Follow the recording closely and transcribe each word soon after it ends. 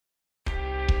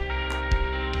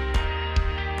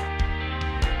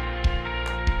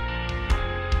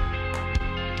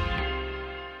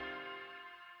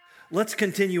Let's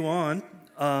continue on.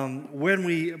 When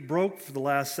we broke for the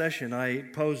last session, I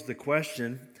posed the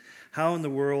question, how in the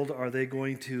world are they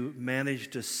going to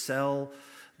manage to sell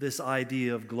this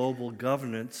idea of global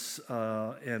governance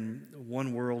and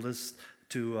one world is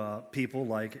to people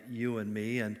like you and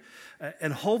me?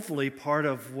 And hopefully part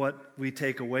of what we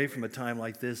take away from a time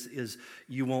like this is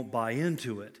you won't buy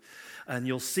into it. And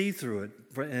you'll see through it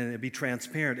and be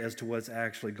transparent as to what's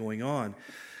actually going on.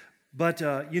 But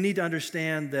you need to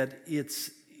understand that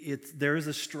there is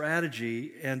a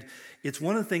strategy, and it's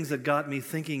one of the things that got me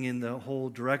thinking in the whole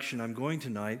direction I'm going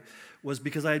tonight was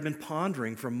because I had been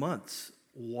pondering for months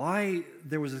why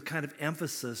there was a kind of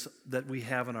emphasis that we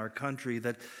have in our country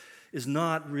that is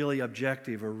not really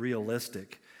objective or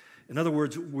realistic. In other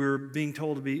words, we're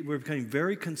becoming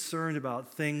very concerned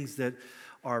about things that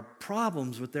are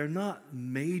problems, but they're not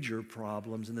major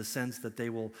problems in the sense that they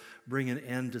will bring an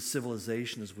end to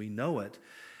civilization as we know it.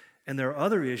 And there are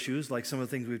other issues, like some of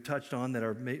the things we've touched on, that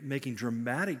are making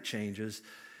dramatic changes,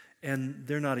 and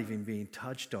they're not even being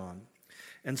touched on.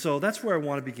 And so that's where I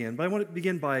want to begin. But I want to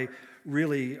begin by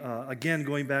really, again,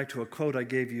 going back to a quote I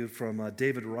gave you from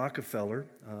David Rockefeller,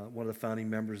 one of the founding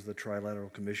members of the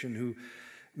Trilateral Commission, who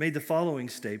made the following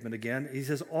statement again. He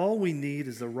says, "All we need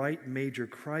is the right major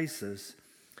crisis,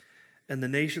 and the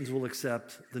nations will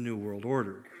accept the New World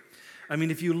Order." I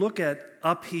mean, if you look at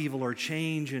upheaval or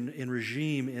change in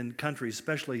regime in countries,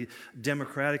 especially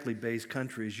democratically based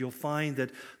countries, you'll find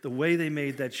that the way they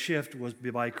made that shift was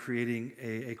by creating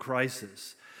a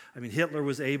crisis. I mean, Hitler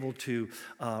was able to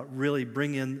really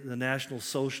bring in the National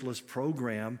Socialist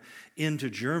program into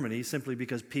Germany simply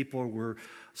because people were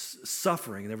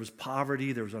suffering. There was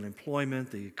poverty, there was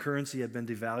unemployment, the currency had been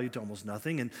devalued to almost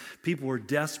nothing, and people were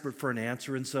desperate for an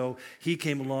answer, and so he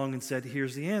came along and said,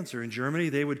 here's the answer. In Germany,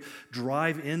 they would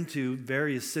drive into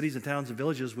various cities and towns and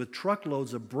villages with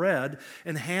truckloads of bread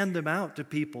and hand them out to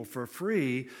people for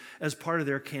free as part of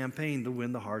their campaign to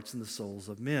win the hearts and the souls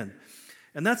of men.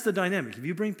 And that's the dynamic. If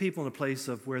you bring people in a place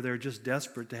of where they're just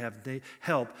desperate to have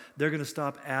help, they're going to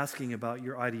stop asking about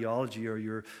your ideology or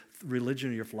your religion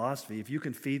or your philosophy. If you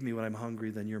can feed me when I'm hungry,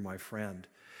 then you're my friend.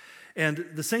 And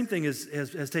the same thing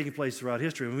has taken place throughout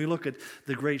history. When we look at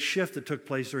the great shift that took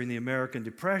place during the American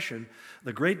Depression,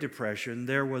 the Great Depression,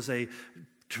 there was a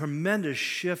tremendous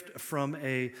shift from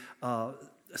a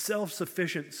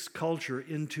self-sufficient culture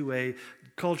into a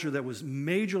culture that was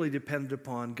majorly dependent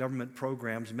upon government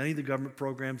programs, many of the government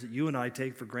programs that you and I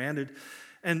take for granted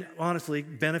and honestly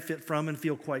benefit from and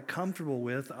feel quite comfortable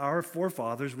with. Our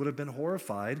forefathers would have been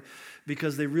horrified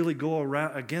because they really go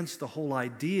around against the whole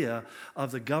idea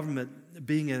of the government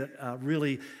being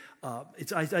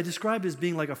I describe it as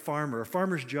being like a farmer. A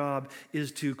farmer's job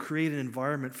is to create an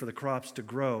environment for the crops to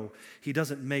grow. He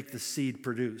doesn't make the seed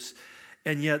produce.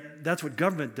 And yet, that's what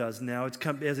government does now.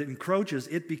 As it encroaches,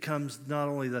 it becomes not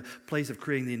only the place of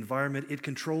creating the environment, it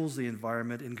controls the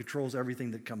environment and controls everything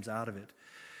that comes out of it.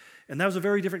 And that was a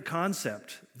very different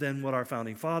concept than what our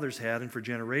founding fathers had, and for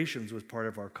generations was part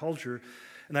of our culture.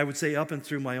 And I would say up and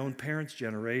through my own parents'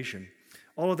 generation.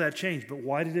 All of that changed. But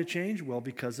why did it change? Well,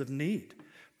 because of need.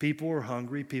 People were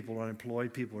hungry, people were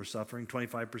unemployed, people were suffering.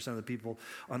 25% of the people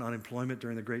on unemployment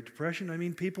during the Great Depression. I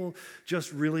mean, people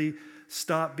just really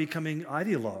stopped becoming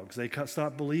ideologues. They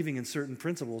stopped believing in certain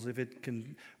principles if it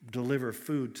can deliver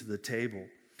food to the table.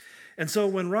 And so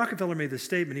when Rockefeller made this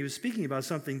statement, he was speaking about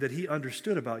something that he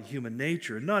understood about human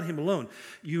nature, and not him alone.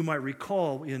 You might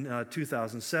recall in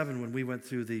 2007 when we went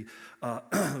through the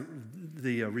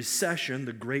recession,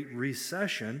 the Great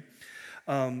Recession,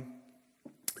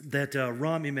 that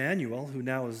Rahm Emanuel, who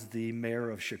now is the mayor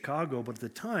of Chicago, but at the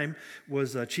time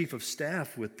was chief of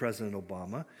staff with President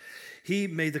Obama, he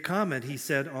made the comment, he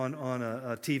said on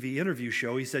a TV interview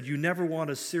show, he said, "You never want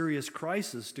a serious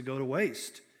crisis to go to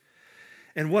waste."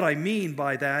 And what I mean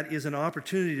by that is an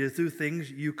opportunity to do things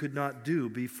you could not do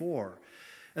before.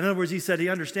 In other words, he said he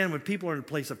understands when people are in a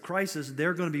place of crisis,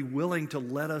 they're going to be willing to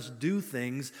let us do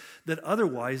things that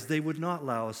otherwise they would not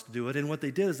allow us to do it. And what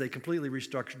they did is they completely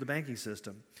restructured the banking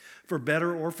system. For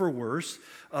better or for worse,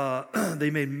 they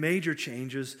made major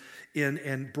changes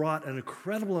and brought an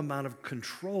incredible amount of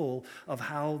control of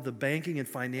how the banking and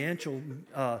financial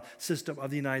system of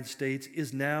the United States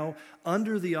is now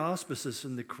under the auspices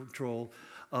and the control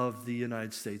of the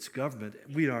United States government.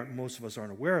 Most of us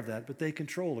aren't aware of that, but they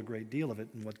control a great deal of it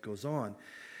and what goes on.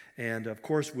 And of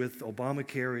course, with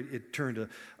Obamacare, it turned to,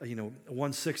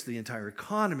 1/6 of the entire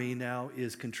economy now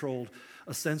is controlled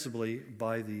ostensibly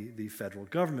by the federal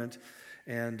government.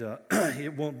 And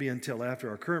it won't be until after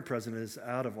our current president is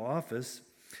out of office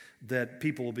that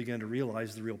people will begin to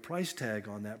realize the real price tag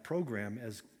on that program,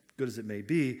 as good as it may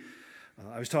be.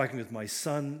 I was talking with my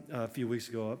son a few weeks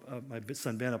ago, my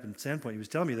son Ben up in Sandpoint. He was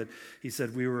telling me that he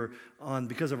said we were on,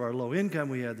 because of our low income,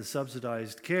 we had the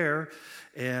subsidized care,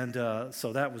 and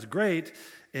so that was great.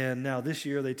 And now this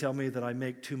year they tell me that I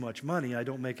make too much money. I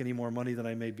don't make any more money than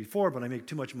I made before, but I make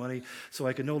too much money, so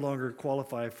I can no longer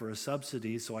qualify for a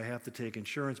subsidy, so I have to take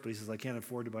insurance. But he says I can't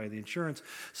afford to buy the insurance,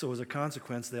 so as a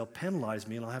consequence, they'll penalize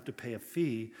me, and I'll have to pay a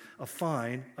fee, a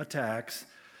fine, a tax,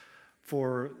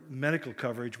 for medical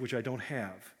coverage, which I don't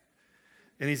have.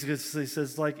 And he says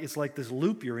it's like this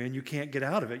loop you're in. You can't get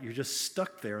out of it. You're just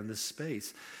stuck there in this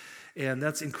space. And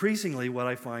that's increasingly what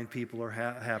I find people are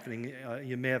happening.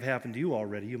 You may have happened to you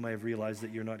already. You may have realized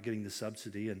that you're not getting the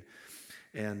subsidy, and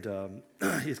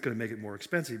it's going to make it more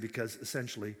expensive because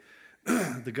essentially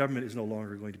the government is no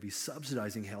longer going to be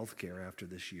subsidizing health care after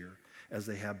this year as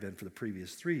they have been for the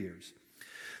previous 3 years.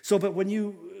 So, but when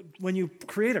you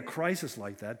create a crisis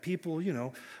like that, people,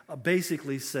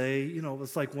 basically say,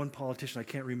 it's like one politician, I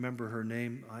can't remember her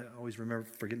name. I always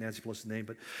forget Nancy Pelosi's name,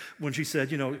 but when she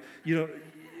said,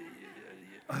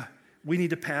 we need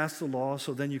to pass the law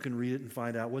so then you can read it and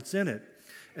find out what's in it.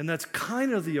 And that's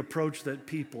kind of the approach that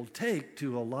people take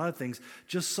to a lot of things.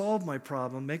 Just solve my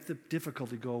problem, make the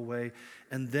difficulty go away,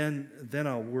 and then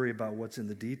I'll worry about what's in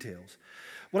the details.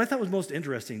 What I thought was most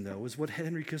interesting, though, was what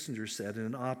Henry Kissinger said in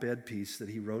an op-ed piece that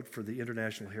he wrote for the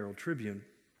International Herald Tribune.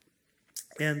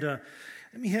 And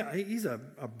he's a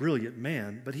brilliant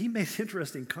man, but he made an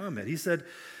interesting comment. He said,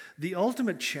 the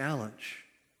ultimate challenge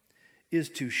is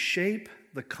to shape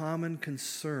the common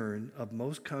concern of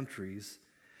most countries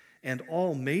and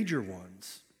all major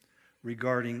ones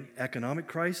regarding economic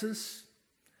crisis,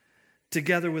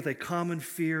 together with a common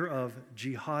fear of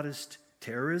jihadist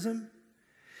terrorism,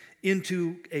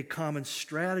 into a common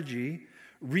strategy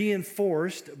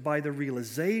reinforced by the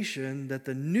realization that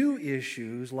the new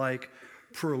issues like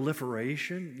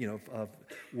proliferation, of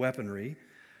weaponry,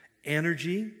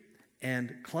 energy,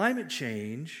 and climate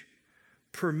change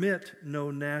permit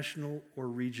no national or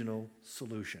regional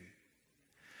solution.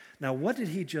 Now, what did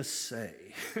he just say?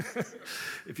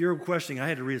 If you're questioning, I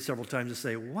had to read it several times to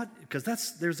say, what? Because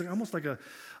there's almost like a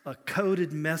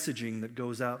coded messaging that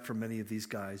goes out from many of these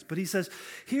guys. But he says,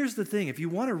 here's the thing. If you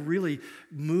want to really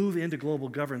move into global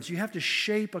governance, you have to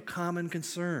shape a common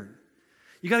concern.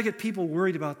 You got to get people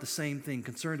worried about the same thing,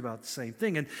 concerned about the same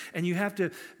thing. And you have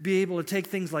to be able to take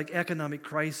things like economic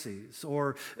crises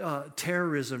or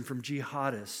terrorism from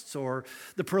jihadists or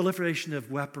the proliferation of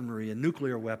weaponry and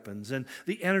nuclear weapons and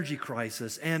the energy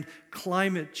crisis and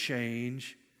climate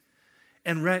change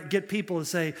and get people to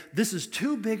say, this is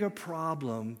too big a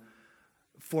problem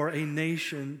for a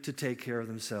nation to take care of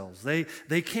themselves.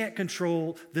 They can't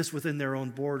control this within their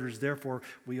own borders. Therefore,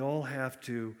 we all have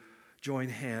to join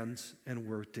hands and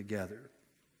work together.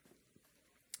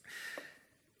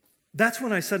 That's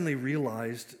when I suddenly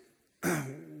realized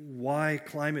why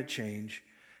climate change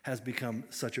has become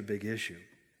such a big issue.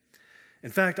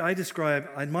 In fact,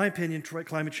 in my opinion,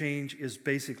 climate change is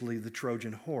basically the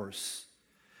Trojan horse.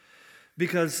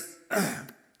 Because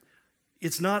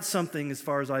it's not something, as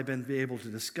far as I've been able to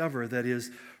discover, that is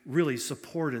really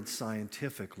supported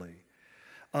scientifically.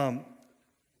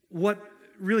 What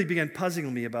really began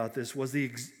puzzling me about this was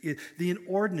the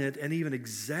inordinate and even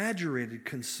exaggerated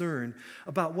concern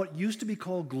about what used to be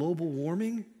called global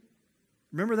warming.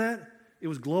 Remember that? It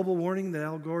was global warming that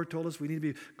Al Gore told us we need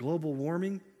to be global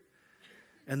warming.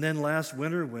 And then last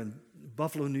winter when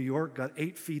Buffalo, New York got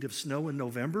 8 feet of snow in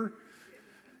November,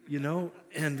 and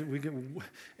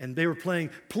they were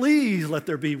playing, please let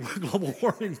there be global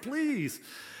warming, please.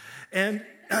 And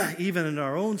even in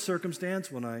our own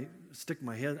circumstance, when I stick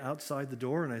my head outside the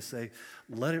door and I say,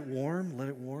 let it warm, let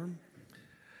it warm,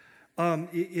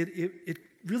 it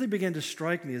really began to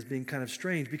strike me as being kind of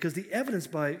strange because the evidence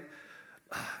by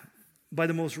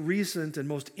the most recent and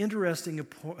most interesting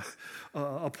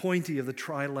appointee of the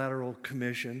Trilateral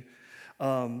Commission,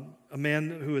 a man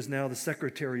who is now the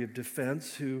Secretary of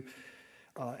Defense, who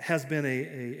has been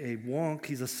a wonk.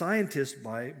 He's a scientist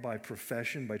by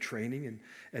profession, by training and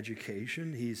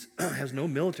education. He has no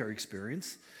military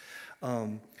experience.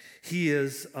 He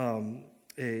is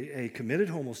a committed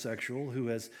homosexual who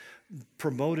has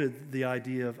promoted the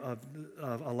idea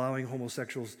of allowing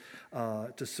homosexuals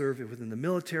to serve within the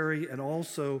military, and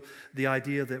also the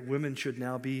idea that women should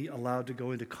now be allowed to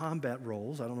go into combat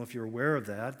roles. I don't know if you're aware of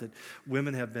that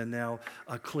women have been now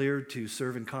cleared to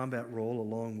serve in combat role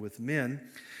along with men,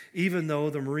 even though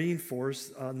the Marine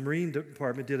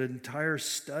Department did an entire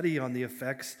study on the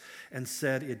effects and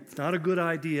said it's not a good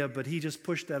idea, but he just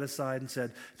pushed that aside and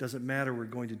said, it doesn't matter, we're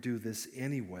going to do this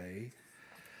anyway.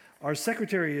 Our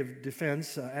Secretary of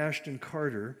Defense, Ashton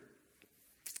Carter,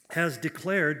 has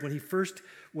declared, when he first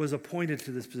was appointed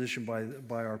to this position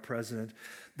by our president,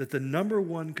 that the number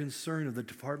one concern of the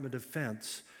Department of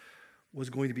Defense was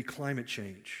going to be climate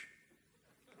change.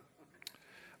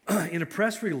 In a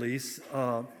press release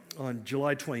on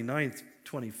July 29th,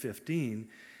 2015,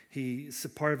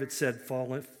 part of it said,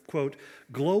 quote,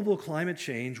 "Global climate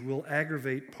change will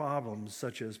aggravate problems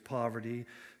such as poverty,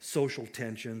 social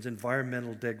tensions,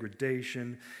 environmental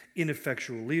degradation,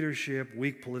 ineffectual leadership,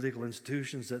 weak political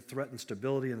institutions that threaten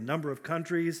stability in a number of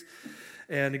countries."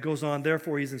 And it goes on,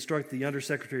 "Therefore, he's instructed the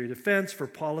Undersecretary of Defense for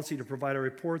Policy to provide a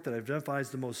report that identifies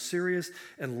the most serious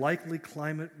and likely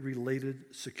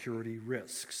climate-related security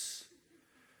risks."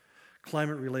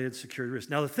 Climate-related security risks.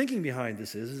 Now, the thinking behind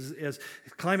this is as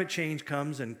climate change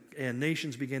comes and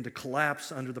nations begin to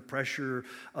collapse under the pressure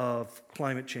of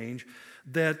climate change,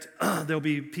 that there'll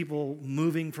be people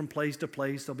moving from place to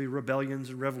place. There'll be rebellions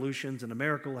and revolutions, and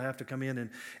America will have to come in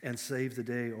and save the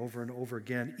day over and over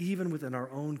again, even within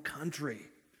our own country.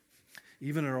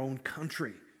 Even in our own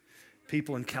country,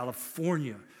 people in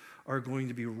California are going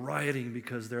to be rioting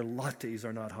because their lattes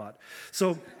are not hot.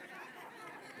 So,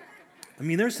 I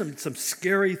mean, there's some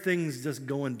scary things just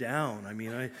going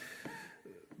down.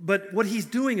 But what he's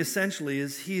doing essentially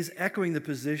is he's echoing the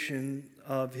position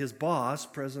of his boss,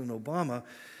 President Obama,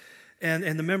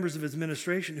 and the members of his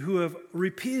administration who have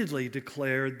repeatedly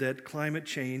declared that climate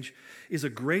change is a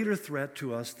greater threat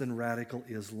to us than radical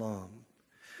Islam.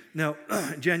 Now,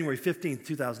 January 15th,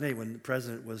 2008, when the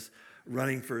president was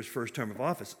running for his first term of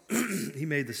office, he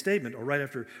made the statement, or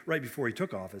right before he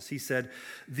took office, he said,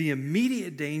 "The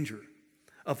immediate danger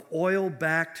of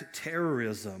oil-backed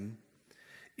terrorism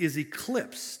is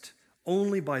eclipsed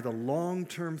only by the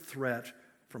long-term threat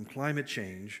from climate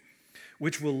change,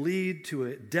 which will lead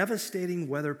to devastating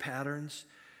weather patterns,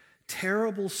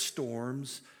 terrible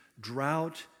storms,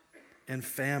 drought, and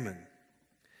famine."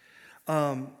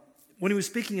 When he was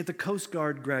speaking at the Coast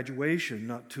Guard graduation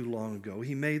not too long ago,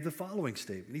 he made the following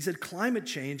statement. He said, "Climate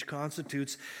change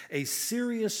constitutes a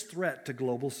serious threat to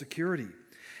global security,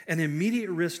 an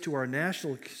immediate risk to our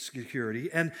national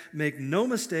security, and make no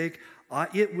mistake,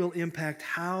 it will impact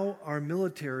how our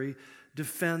military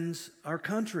defends our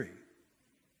country."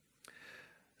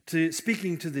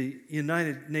 Speaking to the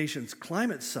United Nations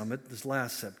Climate Summit this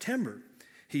last September,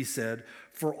 he said,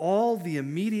 "For all the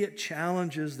immediate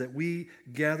challenges that we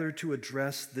gather to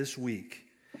address this week,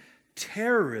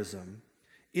 terrorism,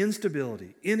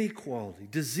 instability, inequality,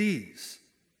 disease,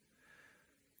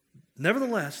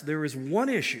 nevertheless, there is one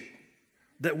issue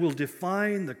that will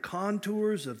define the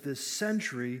contours of this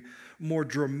century more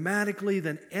dramatically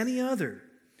than any other,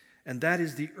 and that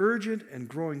is the urgent and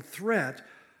growing threat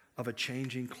of a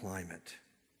changing climate."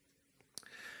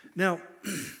 Now,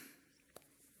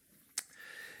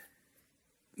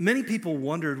 many people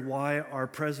wondered why our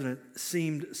president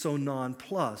seemed so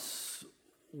nonplussed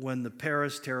when the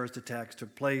Paris terrorist attacks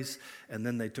took place, and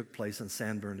then they took place in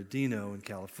San Bernardino in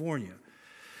California.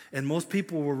 And most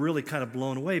people were really kind of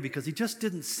blown away because he just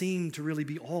didn't seem to really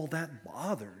be all that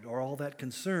bothered or all that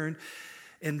concerned,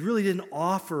 and really didn't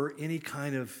offer any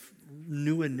kind of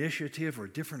new initiative or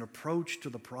different approach to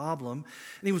the problem.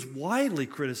 And he was widely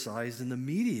criticized in the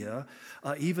media,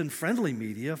 even friendly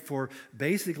media, for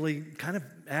basically kind of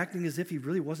acting as if he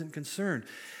really wasn't concerned.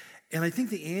 And I think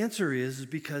the answer is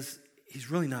because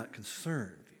he's really not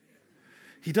concerned.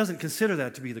 He doesn't consider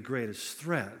that to be the greatest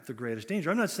threat, the greatest danger.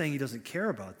 I'm not saying he doesn't care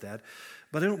about that,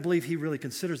 but I don't believe he really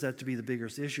considers that to be the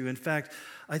biggest issue. In fact,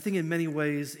 I think in many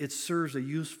ways it serves a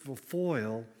useful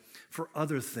foil for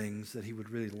other things that he would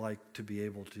really like to be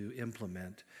able to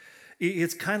implement.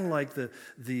 It's kind of like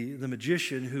the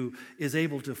magician who is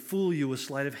able to fool you with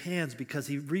sleight of hands because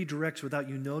he redirects without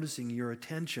you noticing your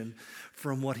attention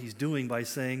from what he's doing by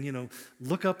saying,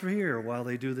 look up here while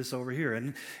they do this over here.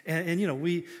 And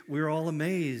we're all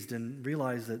amazed and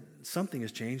realize that something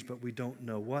has changed, but we don't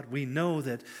know what. We know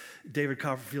that David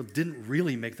Copperfield didn't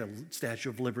really make the Statue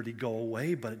of Liberty go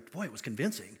away, but boy, it was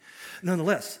convincing.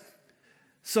 Nonetheless,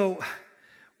 so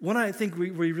what I think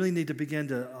we really need to begin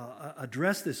to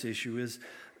address this issue is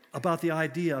about the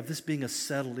idea of this being a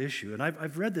settled issue. And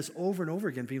I've read this over and over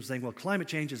again, people saying, well, climate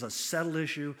change is a settled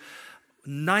issue.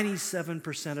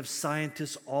 97% of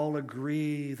scientists all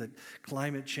agree that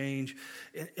climate change,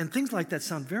 and things like that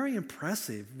sound very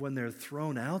impressive when they're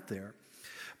thrown out there.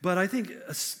 But I think,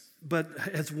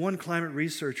 as one climate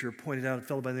researcher pointed out, a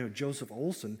fellow by the name of Joseph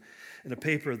Olson, in a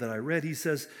paper that I read, he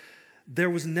says, there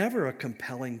was never a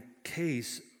compelling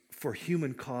case for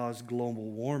human-caused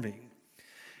global warming.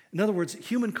 In other words,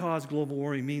 human-caused global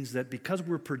warming means that because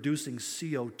we're producing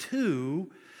CO2,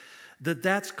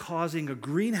 that's causing a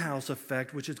greenhouse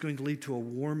effect, which is going to lead to a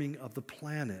warming of the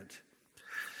planet.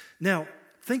 Now,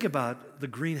 think about the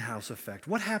greenhouse effect.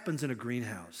 What happens in a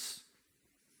greenhouse?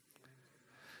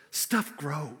 Stuff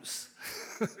grows.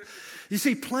 You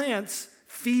see, plants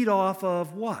feed off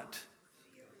of what?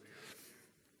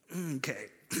 Okay.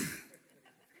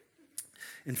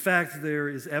 In fact, there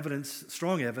is evidence,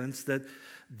 strong evidence, that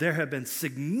there have been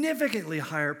significantly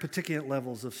higher particulate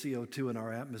levels of CO2 in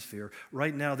our atmosphere.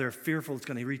 Right now, they're fearful it's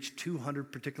going to reach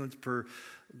 200 particulates per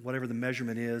whatever the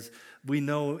measurement is. We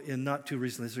know in not too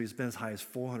recent history it's been as high as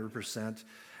 400%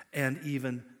 and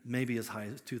even maybe as high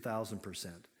as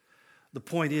 2,000%. The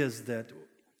point is that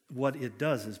what it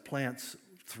does is plants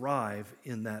thrive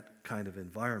in that kind of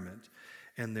environment,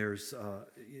 and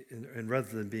and rather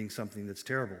than being something that's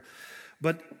terrible.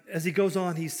 But as he goes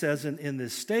on, he says in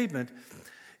this statement,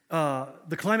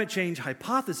 the climate change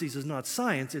hypothesis is not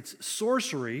science, it's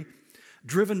sorcery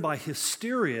driven by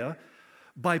hysteria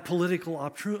by political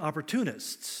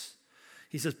opportunists.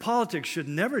 He says politics should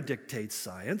never dictate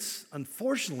science.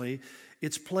 Unfortunately,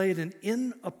 it's played an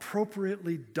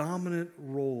inappropriately dominant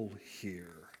role here.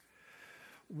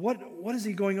 What is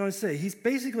he going on to say? He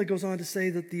basically goes on to say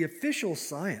that the official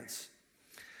science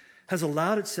has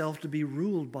allowed itself to be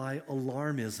ruled by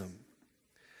alarmism.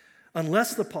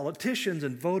 Unless the politicians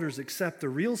and voters accept the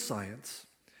real science,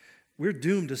 we're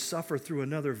doomed to suffer through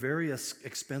another very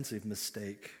expensive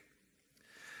mistake.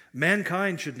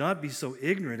 Mankind should not be so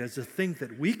ignorant as to think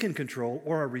that we can control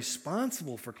or are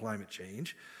responsible for climate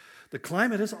change. The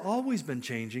climate has always been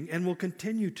changing and will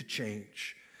continue to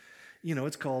change. You know,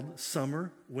 it's called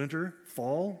summer, winter,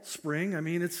 fall, spring.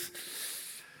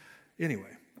 Anyway.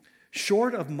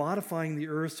 Short of modifying the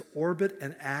Earth's orbit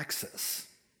and axis,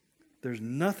 there's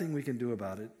nothing we can do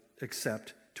about it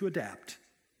except to adapt.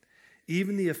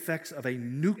 Even the effects of a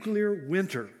nuclear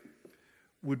winter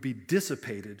would be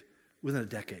dissipated within a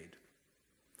decade.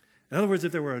 In other words,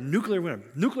 if there were a nuclear winter,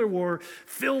 nuclear war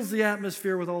fills the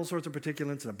atmosphere with all sorts of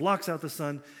particulates and it blocks out the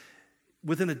sun,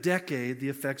 within a decade the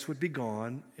effects would be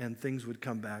gone and things would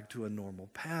come back to a normal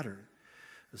pattern.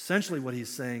 Essentially what he's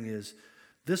saying is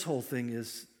this whole thing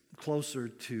is closer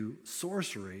to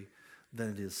sorcery than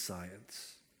it is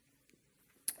science.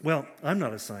 Well, I'm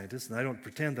not a scientist, and I don't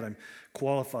pretend that I'm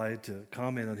qualified to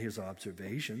comment on his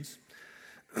observations,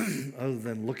 other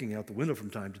than looking out the window from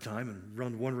time to time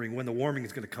and wondering when the warming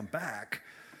is going to come back.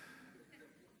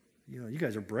 You know, you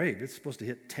guys are brave. It's supposed to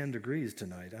hit 10 degrees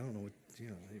tonight. I don't know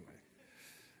anyway.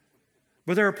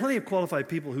 But there are plenty of qualified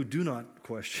people who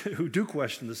do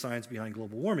question the science behind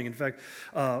global warming. In fact,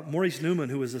 Maurice Newman,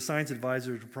 who was a science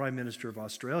advisor to the Prime Minister of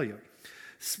Australia,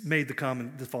 made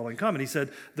the following comment. He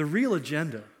said, "The real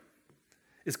agenda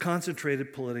is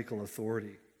concentrated political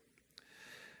authority.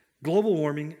 Global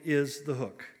warming is the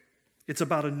hook. It's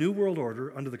about a new world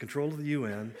order under the control of the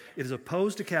UN. It is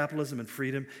opposed to capitalism and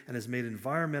freedom and has made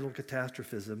environmental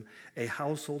catastrophism a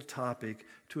household topic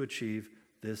to achieve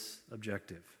this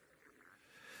objective."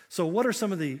 So what are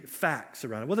some of the facts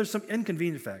around it? Well, there's some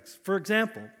inconvenient facts. For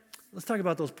example, let's talk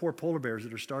about those poor polar bears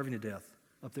that are starving to death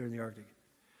up there in the Arctic.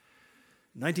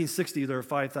 In 1960, there were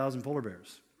 5,000 polar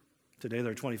bears. Today,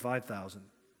 there are 25,000.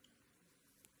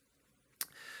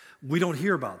 We don't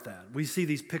hear about that. We see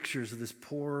these pictures of this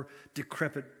poor,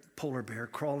 decrepit polar bear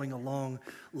crawling along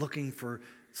looking for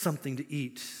something to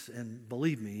eat. And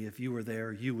believe me, if you were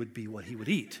there, you would be what he would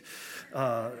eat.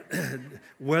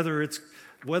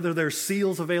 Whether there's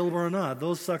seals available or not,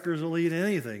 those suckers will eat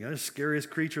anything. They're the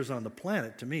scariest creatures on the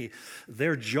planet to me.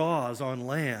 Their jaws on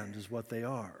land is what they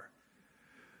are.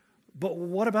 But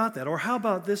what about that? Or how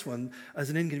about this one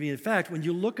as an inconvenient fact? When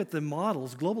you look at the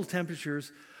models, global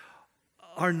temperatures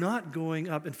are not going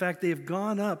up. In fact, they have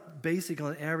gone up basically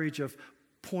on an average of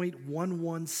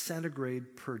 0.11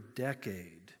 centigrade per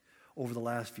decade over the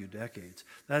last few decades.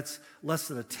 That's less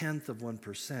than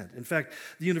 0.1%. In fact,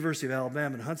 the University of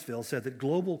Alabama in Huntsville said that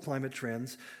global climate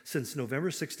trends since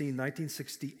November 16,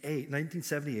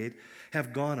 1978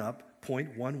 have gone up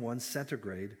 0.11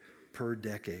 centigrade per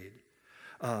decade.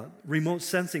 Remote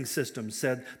sensing systems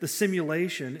said the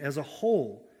simulation as a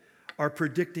whole are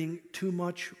predicting too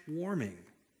much warming.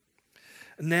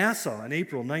 NASA in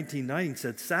April 1990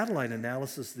 said satellite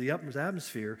analysis of the upper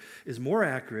atmosphere is more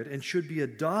accurate and should be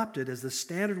adopted as the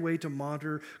standard way to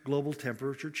monitor global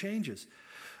temperature changes.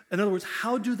 In other words,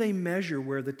 how do they measure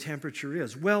where the temperature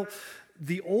is? Well,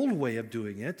 the old way of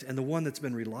doing it, and the one that's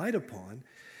been relied upon,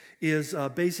 is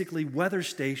basically weather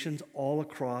stations all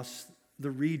across the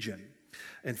region.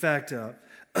 In fact,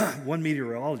 one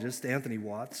meteorologist, Anthony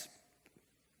Watts,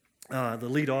 the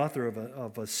lead author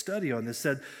of a study on this,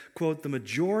 said, quote, "The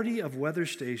majority of weather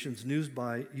stations used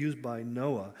by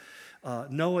NOAA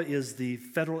NOAA is the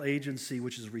federal agency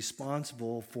which is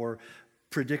responsible for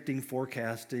predicting,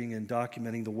 forecasting, and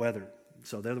documenting the weather.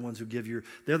 So they're the ones who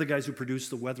they're the guys who produce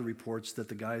the weather reports that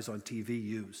the guys on TV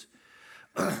use.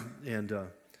 And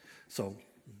so,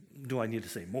 do I need to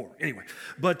say more? Anyway,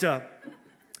 but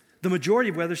the majority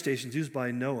of weather stations used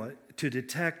by NOAA to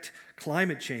detect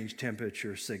climate change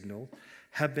temperature signal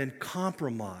have been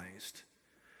compromised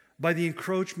by the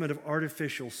encroachment of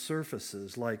artificial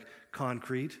surfaces like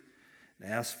concrete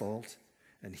and asphalt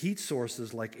and heat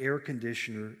sources like air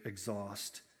conditioner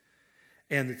exhaust.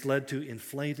 And it's led to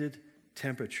inflated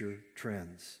temperature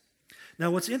trends.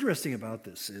 Now, what's interesting about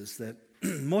this is that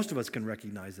most of us can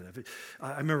recognize it.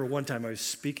 I remember one time I was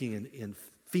speaking in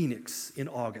Phoenix in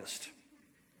August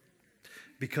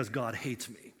because God hates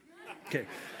me. Okay.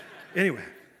 Anyway,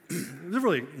 it was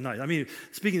really nice. I mean,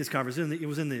 speaking this conference, it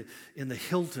was in the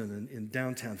Hilton in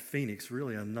downtown Phoenix,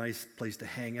 really a nice place to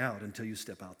hang out until you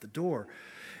step out the door.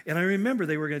 And I remember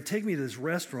they were going to take me to this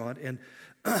restaurant, and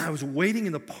I was waiting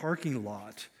in the parking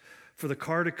lot for the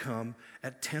car to come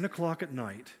at 10 o'clock at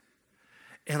night.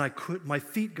 And my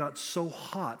feet got so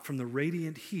hot from the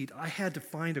radiant heat, I had to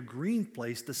find a green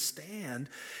place to stand,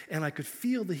 and I could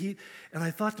feel the heat. And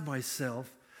I thought to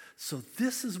myself, so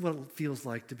this is what it feels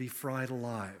like to be fried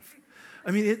alive.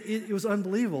 I mean, it was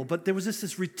unbelievable, but there was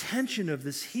this retention of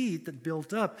this heat that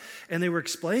built up, and they were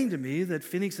explaining to me that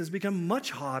Phoenix has become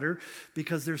much hotter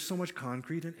because there's so much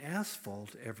concrete and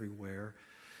asphalt everywhere.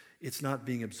 It's not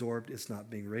being absorbed, it's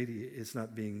not being radiated, it's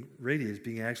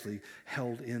being actually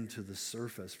held into the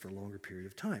surface for a longer period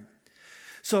of time.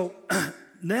 So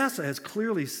NASA has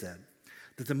clearly said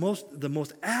that the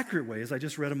most accurate way, as I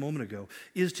just read a moment ago,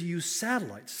 is to use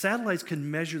satellites. Satellites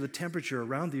can measure the temperature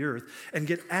around the Earth and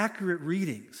get accurate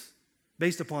readings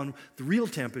based upon the real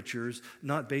temperatures,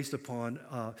 not based upon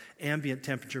ambient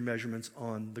temperature measurements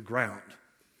on the ground.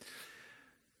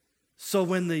 So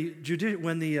when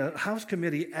the House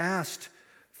committee asked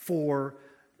for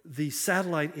the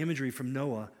satellite imagery from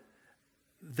NOAA,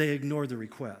 they ignored the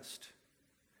request.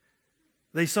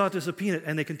 They sought to subpoena it,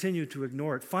 and they continued to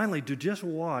ignore it. Finally, Judicial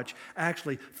Watch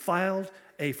actually filed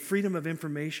a Freedom of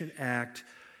Information Act,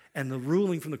 and the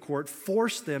ruling from the court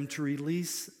forced them to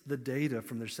release the data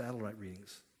from their satellite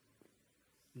readings.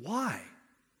 Why?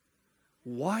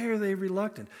 Why are they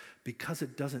reluctant? Because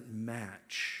it doesn't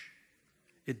match.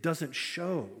 It doesn't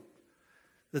show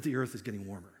that the Earth is getting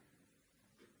warmer.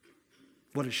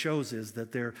 What it shows is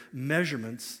that their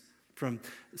measurements from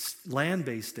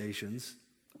land-based stations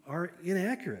are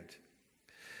inaccurate.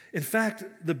 In fact,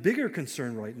 the bigger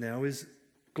concern right now is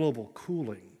global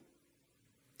cooling.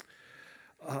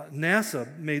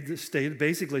 NASA made this statement,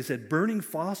 basically said burning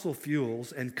fossil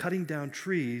fuels and cutting down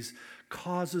trees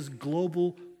causes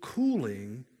global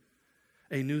cooling,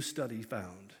 a new study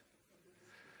found.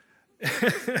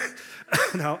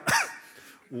 Now,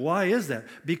 why is that?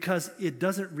 Because it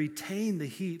doesn't retain the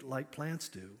heat like plants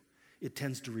do. It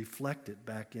tends to reflect it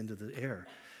back into the air.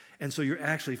 And so you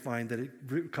actually find that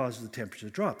it causes the temperature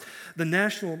to drop. The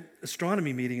National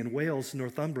Astronomy Meeting in Wales,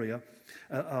 Northumbria,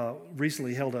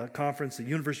 recently held a conference. A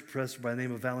university professor by the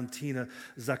name of Valentina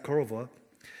Zakharova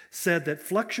said that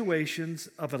fluctuations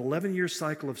of an 11-year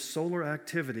cycle of solar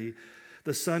activity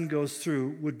the sun goes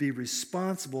through would be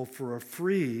responsible for a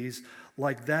freeze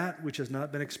like that which has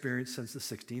not been experienced since the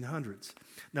 1600s.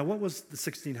 Now, what was the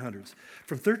 1600s?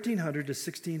 From 1300 to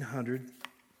 1600,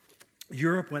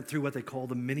 Europe went through what they call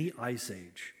the mini ice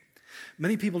age.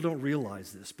 Many people don't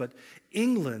realize this, but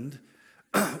England,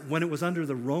 when it was under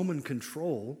the Roman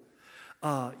control,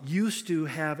 used to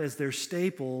have as their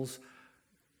staples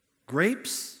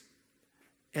grapes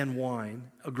and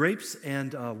wine, grapes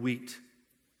and wheat.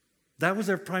 That was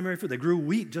their primary food. They grew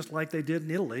wheat just like they did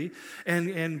in Italy,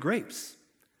 and grapes.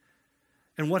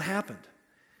 And what happened?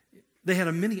 They had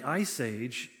a mini ice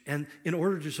age, and in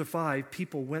order to survive,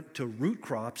 people went to root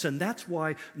crops, and that's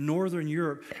why Northern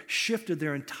Europe shifted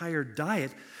their entire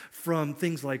diet from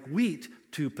things like wheat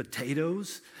to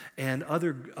potatoes and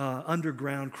other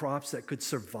underground crops that could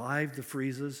survive the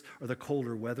freezes or the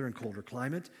colder weather and colder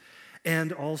climate,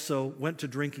 and also went to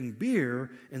drinking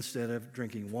beer instead of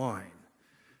drinking wine,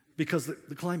 because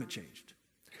the climate changed.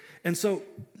 And so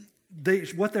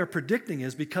what they're predicting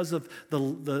is because of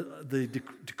the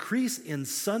decrease in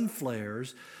sun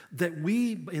flares, that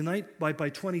by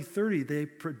 2030, they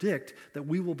predict that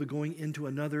we will be going into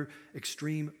another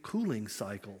extreme cooling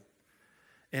cycle.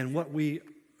 And what we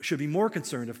should be more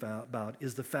concerned about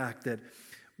is the fact that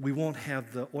we won't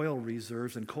have the oil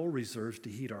reserves and coal reserves to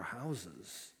heat our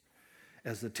houses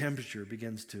as the temperature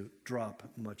begins to drop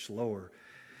much lower.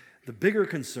 The bigger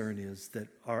concern is that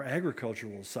our agriculture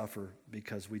will suffer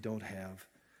because we don't have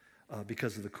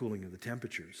because of the cooling of the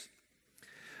temperatures.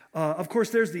 Of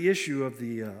course, there's the issue of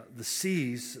the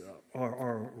seas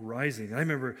are rising. I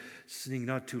remember seeing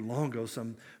not too long ago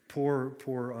some poor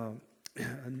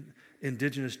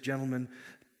indigenous gentleman,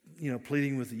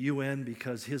 pleading with the UN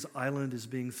because his island is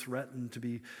being threatened to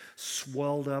be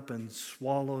swelled up and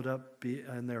swallowed up,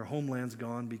 and their homeland's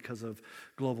gone because of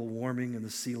global warming and the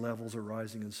sea levels are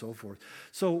rising and so forth.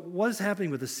 So what is happening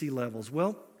with the sea levels?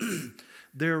 Well,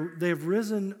 they've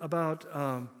risen about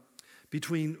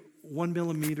between 1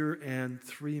 millimeter and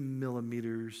 3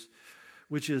 millimeters,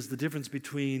 which is the difference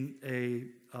between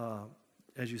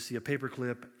as you see, a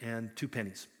paperclip and 2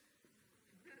 pennies.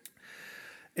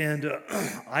 And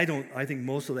I think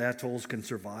most of the atolls can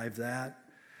survive that.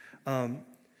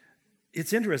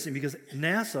 It's interesting because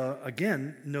NASA,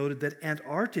 again, noted that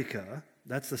Antarctica,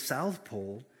 that's the South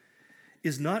Pole,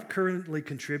 is not currently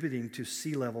contributing to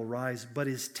sea level rise, but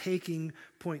is taking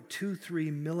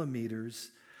 0.23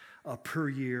 millimeters per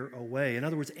year away. In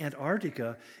other words,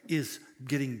 Antarctica is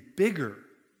getting bigger,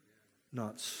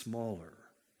 not smaller.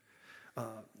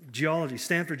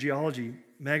 Stanford Geology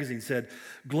magazine said,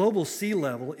 global sea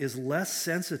level is less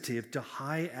sensitive to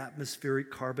high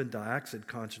atmospheric carbon dioxide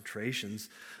concentrations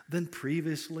than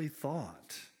previously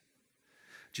thought.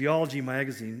 Geology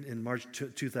magazine in March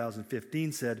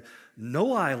 2015 said,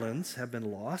 no islands have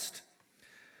been lost.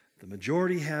 The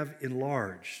majority have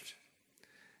enlarged.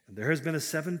 And there has been a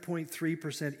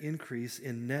 7.3% increase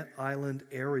in net island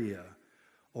area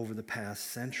over the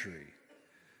past century.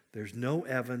 There's no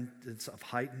evidence of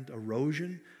heightened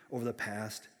erosion over the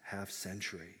past half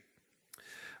century.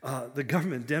 The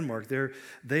government in Denmark,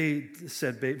 they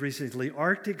said recently,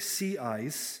 Arctic sea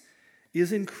ice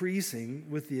is increasing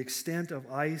with the extent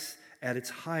of ice at its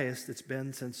highest it's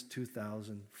been since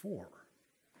 2004.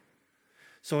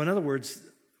 So in other words,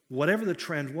 whatever the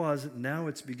trend was, now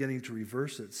it's beginning to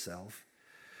reverse itself.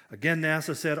 Again,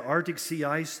 NASA said Arctic sea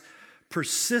ice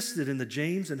persisted in the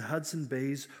James and Hudson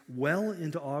Bays well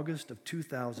into August of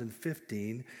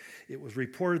 2015. It was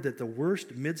reported that the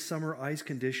worst midsummer ice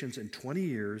conditions in 20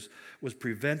 years was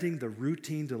preventing the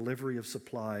routine delivery of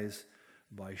supplies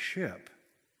by ship.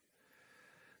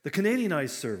 The Canadian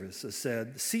Ice Service has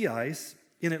said sea ice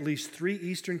in at least 3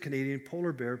 eastern Canadian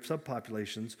polar bear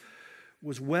subpopulations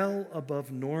was well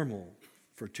above normal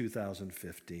for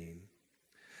 2015.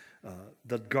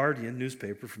 The Guardian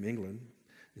newspaper from England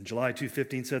in July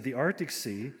 2015 said the Arctic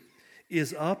Sea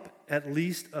is up at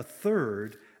least a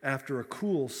third after a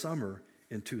cool summer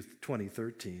in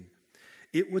 2013.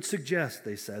 It would suggest,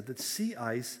 they said, that sea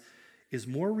ice is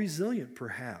more resilient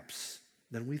perhaps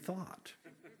than we thought.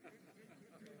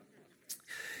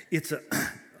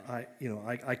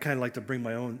 I kind of like to bring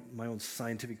my own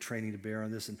scientific training to bear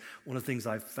on this, and one of the things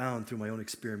I've found through my own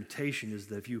experimentation is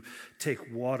that if you take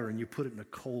water and you put it in a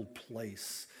cold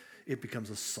place, it becomes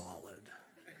a solid.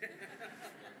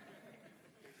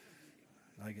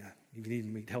 If you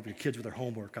need me to help your kids with their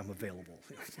homework, I'm available.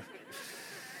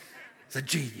 It's a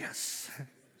genius.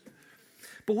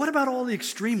 But what about all the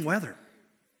extreme weather?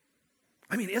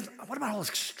 What about all this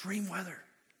extreme weather?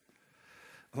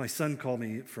 My son called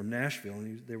me from Nashville,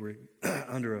 and they were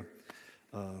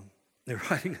they were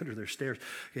hiding under their stairs.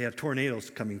 They had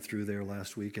tornadoes coming through there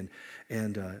last week,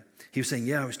 and he was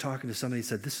saying, I was talking to somebody. He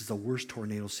said, this is the worst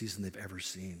tornado season they've ever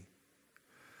seen.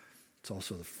 It's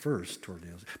also the first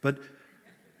tornado. But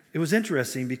it was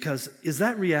interesting because is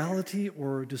that reality,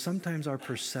 or do sometimes our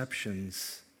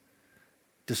perceptions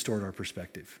distort our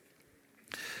perspective?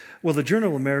 Well, the Journal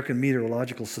of American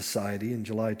Meteorological Society in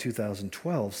July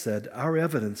 2012 said, our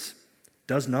evidence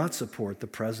does not support the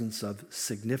presence of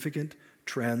significant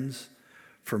trends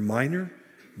for minor,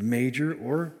 major,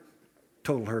 or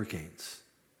total hurricanes.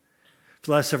 For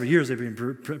the last several years, they've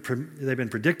been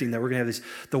predicting that we're going to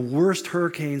have the worst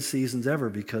hurricane seasons ever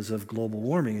because of global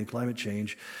warming and climate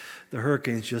change. The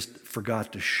hurricanes just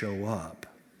forgot to show up.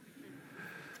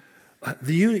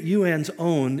 The UN's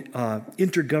own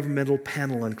Intergovernmental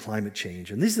Panel on Climate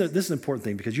Change. And this is an important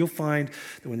thing because you'll find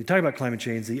that when you talk about climate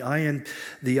change, the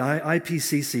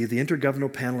IPCC, the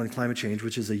Intergovernmental Panel on Climate Change,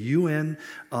 which is a UN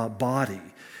body,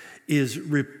 is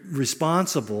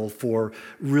responsible for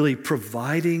really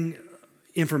providing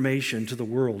information to the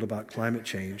world about climate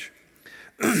change.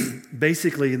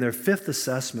 Basically, in their 5th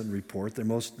assessment report, their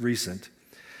most recent,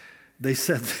 they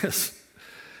said this: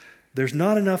 there's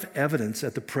not enough evidence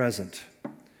at the present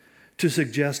to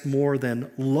suggest more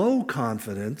than low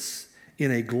confidence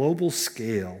in a global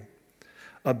scale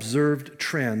observed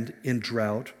trend in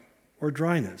drought or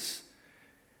dryness.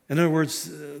 In other words,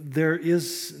 there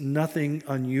is nothing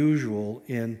unusual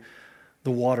in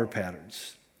the water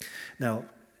patterns. Now,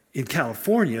 in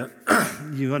California,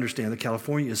 you understand that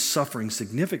California is suffering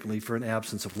significantly for an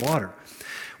absence of water.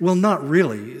 Well, not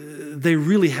really. They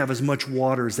really have as much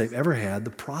water as they've ever had.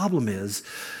 The problem is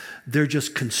they're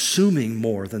just consuming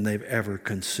more than they've ever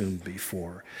consumed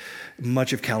before.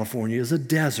 Much of California is a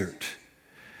desert.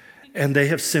 And they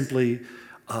have simply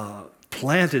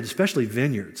planted, especially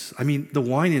vineyards. I mean, the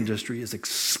wine industry is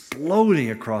exploding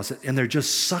across it, and they're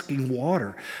just sucking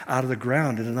water out of the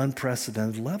ground at an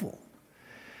unprecedented level.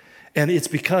 And it's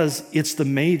because it's the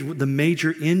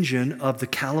major engine of the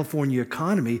California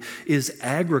economy is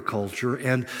agriculture,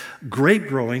 and grape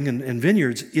growing and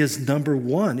vineyards is number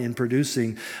one in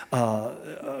producing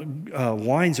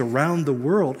wines around the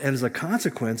world. And as a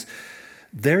consequence,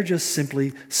 they're just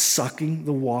simply sucking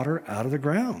the water out of the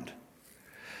ground.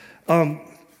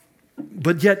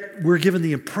 But yet we're given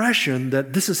the impression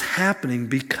that this is happening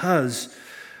because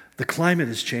the climate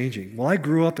is changing. Well, I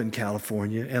grew up in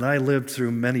California, and I lived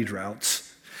through many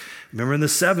droughts. Remember in the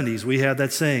 70s, we had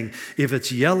that saying, if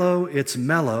it's yellow, it's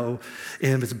mellow,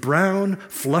 and if it's brown,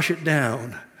 flush it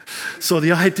down. So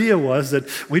the idea was that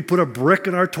we'd put a brick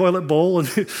in our toilet bowl and,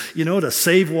 to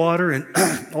save water and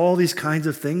all these kinds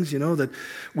of things, that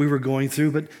we were going through.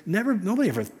 But nobody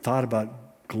ever thought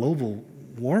about global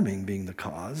warming being the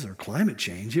cause or climate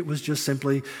change. It was just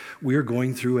simply we're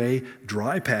going through a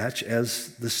dry patch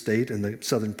as the state and the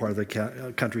southern part of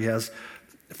the country has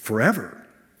forever.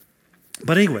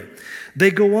 But anyway,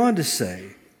 they go on to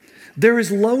say, there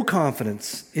is low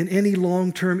confidence in any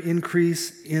long-term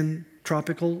increase in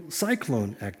tropical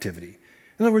cyclone activity.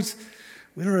 In other words,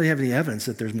 we don't really have any evidence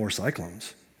that there's more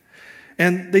cyclones.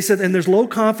 And they said, and there's low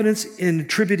confidence in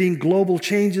attributing global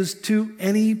changes to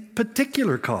any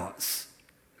particular cause.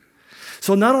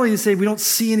 So not only do they say we don't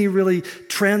see any really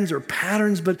trends or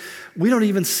patterns, but we don't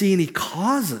even see any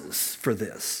causes for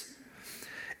this.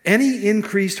 Any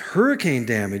increased hurricane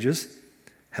damages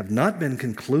have not been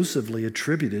conclusively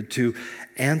attributed to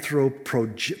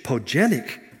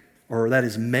anthropogenic, or that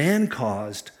is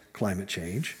man-caused climate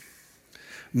change.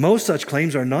 Most such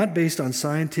claims are not based on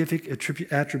scientific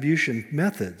attribution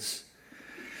methods.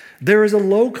 There is a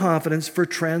low confidence for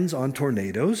trends on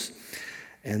tornadoes,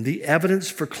 and the evidence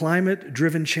for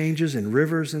climate-driven changes in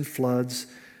rivers and floods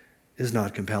is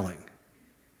not compelling.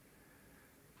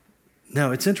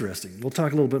 Now, it's interesting. We'll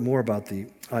talk a little bit more about the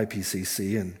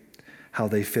IPCC and how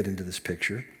they fit into this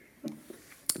picture.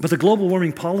 But the Global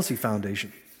Warming Policy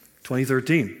Foundation,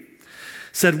 2013,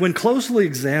 said when closely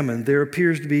examined, there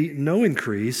appears to be no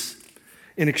increase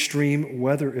in extreme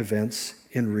weather events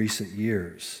in recent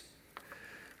years.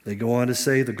 They go on to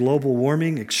say the global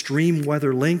warming extreme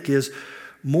weather link is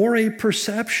more a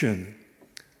perception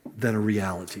than a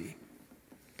reality.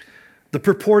 The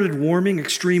purported warming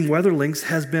extreme weather links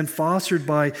has been fostered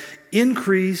by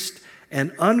increased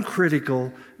and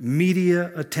uncritical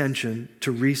media attention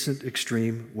to recent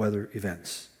extreme weather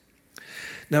events.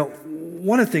 Now,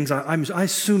 one of the things, I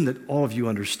assume that all of you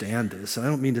understand this, and I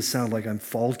don't mean to sound like I'm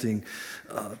faulting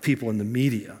people in the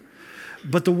media,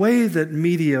 but the way that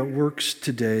media works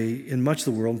today in much of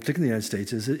the world, particularly in the United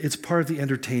States, is it's part of the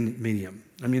entertainment medium.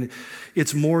 I mean,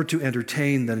 it's more to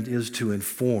entertain than it is to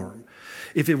inform.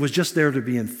 If it was just there to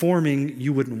be informing,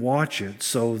 you wouldn't watch it.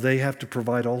 So they have to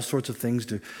provide all sorts of things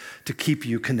to keep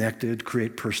you connected,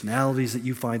 create personalities that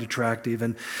you find attractive,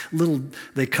 and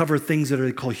they cover things that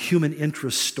are called human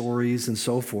interest stories and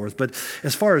so forth. But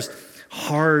as far as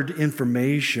hard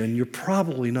information, you're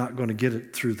probably not going to get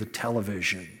it through the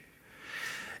television.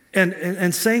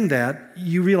 And saying that,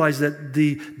 you realize that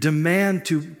the demand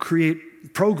to create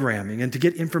programming and to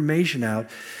get information out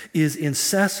is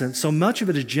incessant. So much of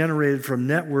it is generated from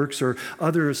networks or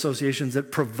other associations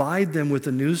that provide them with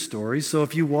the news stories. So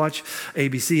if you watch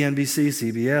ABC, NBC,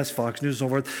 CBS, Fox News, and so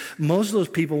forth, most of those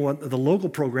people, the local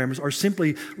programmers, are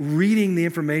simply reading the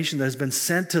information that has been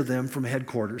sent to them from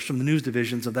headquarters, from the news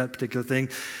divisions of that particular thing.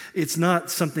 It's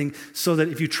not something so that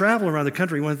if you travel around the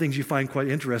country, one of the things you find quite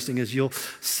interesting is you'll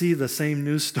see the same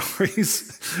news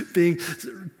stories being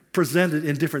presented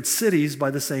in different cities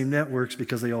by the same networks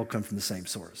because they all come from the same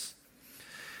source.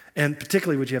 And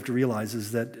particularly what you have to realize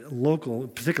is that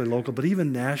particularly local, but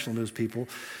even national news people,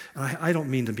 and I don't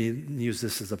mean to use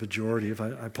this as a pejorative,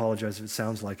 I apologize if it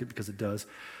sounds like it because it does,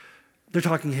 they're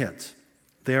talking heads.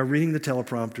 They are reading the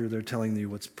teleprompter, they're telling you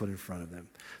what's put in front of them.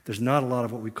 There's not a lot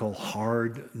of what we call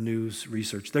hard news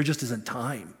research. There just isn't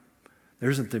time. There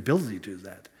isn't the ability to do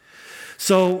that.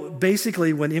 So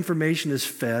basically, when information is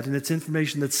fed, and it's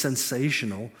information that's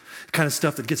sensational, kind of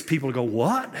stuff that gets people to go,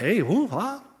 what? Hey, who,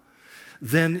 huh?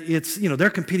 then it's, they're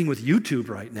competing with YouTube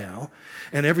right now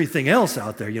and everything else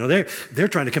out there. They're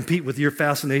trying to compete with your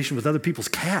fascination with other people's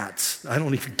cats. I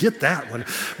don't even get that one.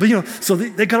 But, so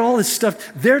they got all this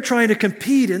stuff. They're trying to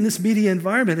compete in this media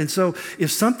environment. And so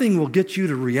if something will get you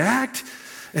to react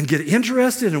and get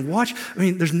interested and watch,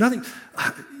 there's nothing.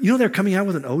 They're coming out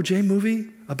with an O.J. movie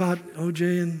about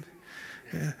O.J. and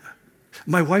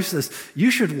my wife says,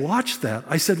 you should watch that.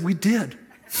 I said, we did.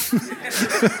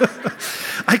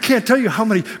 I can't tell you how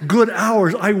many good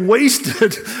hours I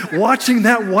wasted watching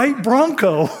that white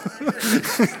Bronco.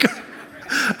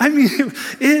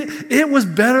 It was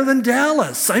better than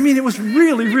Dallas. It was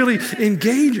really, really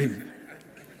engaging.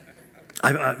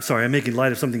 I'm sorry, I'm making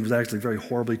light of something that was actually very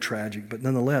horribly tragic, but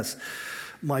nonetheless,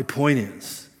 my point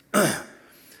is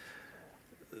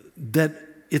that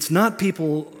it's not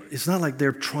like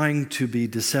they're trying to be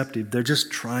deceptive. They're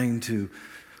just trying to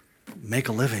make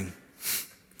a living,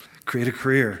 create a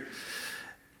career.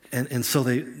 And so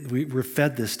we're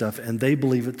fed this stuff, and they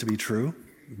believe it to be true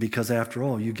because, after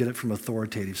all, you get it from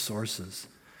authoritative sources.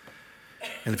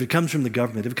 And if it comes from the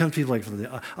government, if it comes from people like from the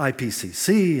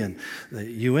IPCC and the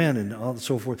UN and all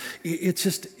so forth, it's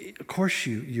just, of course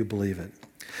you believe it.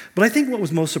 But I think what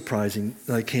was most surprising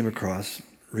that I came across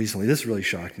recently, this really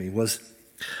shocked me, was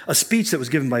a speech that was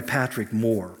given by Patrick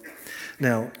Moore.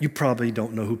 Now, you probably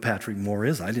don't know who Patrick Moore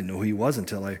is. I didn't know who he was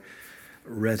until I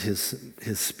read his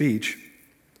speech.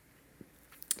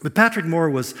 But Patrick Moore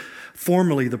was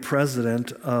formerly the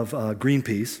president of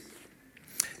Greenpeace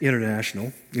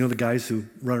International. The guys who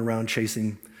run around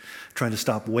trying to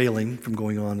stop whaling from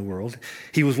going on in the world.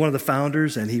 He was one of the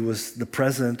founders, and he was the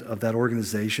president of that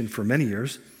organization for many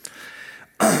years.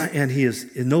 And he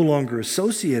is no longer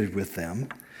associated with them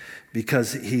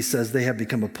because he says they have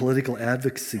become a political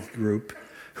advocacy group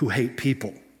who hate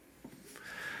people.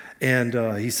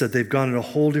 And he said they've gone in a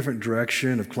whole different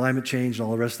direction of climate change and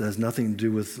all the rest that has nothing to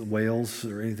do with whales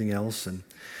or anything else.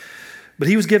 But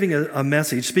he was giving a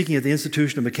message, speaking at the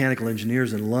Institution of Mechanical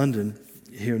Engineers in London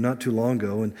here not too long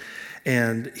ago,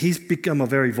 and he's become a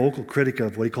very vocal critic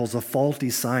of what he calls the faulty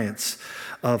science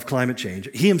of climate change.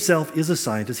 He himself is a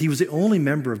scientist. He was the only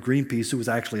member of Greenpeace who was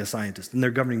actually a scientist in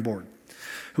their governing board,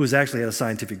 who actually had a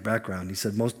scientific background. He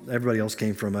said everybody else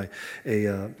came from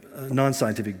a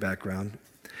non-scientific background.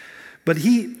 But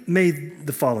he made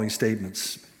the following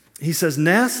statements. He says,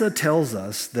 NASA tells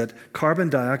us that carbon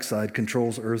dioxide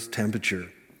controls Earth's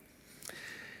temperature.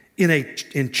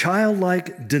 In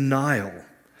childlike denial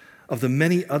of the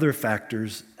many other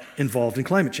factors involved in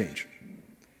climate change.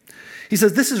 He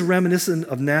says this is reminiscent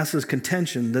of NASA's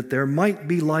contention that there might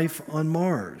be life on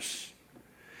Mars.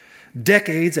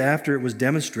 Decades after it was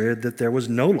demonstrated that there was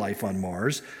no life on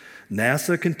Mars,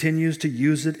 NASA continues to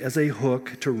use it as a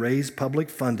hook to raise public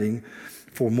funding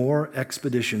for more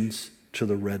expeditions to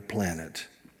the red planet.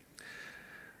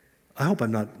 I hope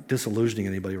I'm not disillusioning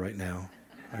anybody right now.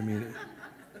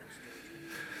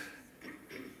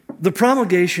 The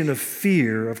promulgation of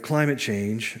fear of climate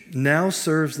change now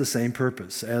serves the same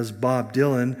purpose. As Bob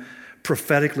Dylan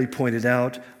prophetically pointed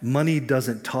out, money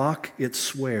doesn't talk, it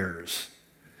swears.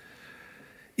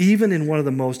 Even in one of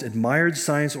the most admired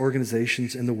science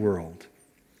organizations in the world.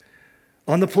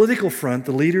 On the political front,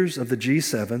 the leaders of the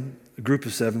G7, a group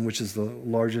of seven, which is the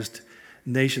largest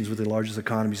nations with the largest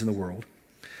economies in the world,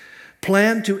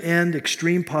 plan to end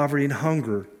extreme poverty and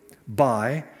hunger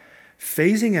by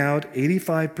phasing out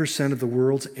 85% of the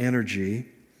world's energy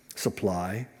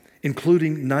supply,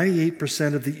 including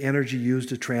 98% of the energy used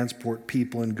to transport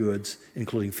people and goods,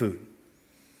 including food.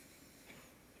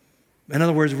 In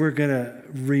other words, we're going to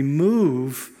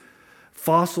remove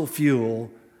fossil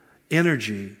fuel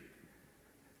energy,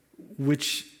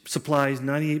 which supplies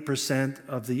 98%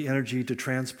 of the energy to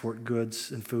transport goods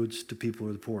and foods to people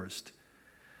who are the poorest.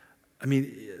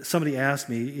 Somebody asked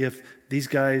me if these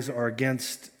guys are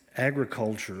against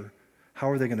agriculture, how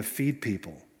are they going to feed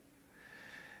people?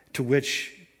 To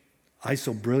which I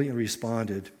so brilliantly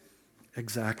responded,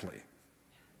 exactly.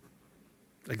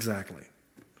 Exactly.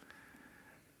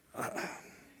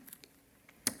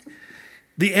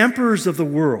 The emperors of the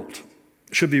world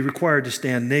should be required to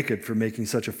stand naked for making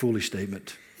such a foolish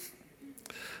statement.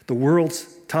 The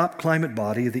world's top climate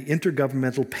body, the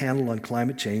Intergovernmental Panel on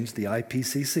Climate Change, the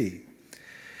IPCC,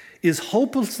 is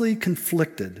hopelessly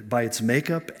conflicted by its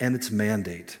makeup and its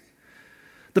mandate.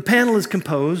 The panel is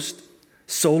composed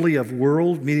solely of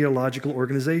world meteorological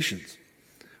organizations,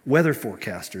 weather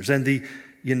forecasters, and the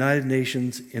United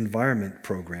Nations Environment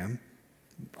Program,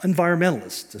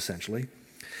 environmentalists, essentially.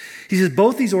 He says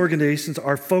both these organizations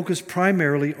are focused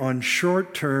primarily on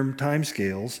short-term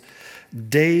timescales,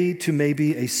 day to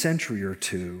maybe a century or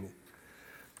two.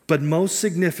 But most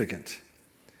significant,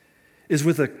 is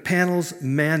with a panel's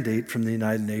mandate from the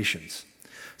United Nations.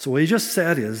 So what he just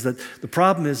said is that the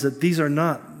problem is that these are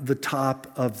not the top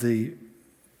of the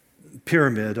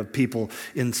pyramid of people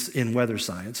in weather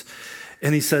science.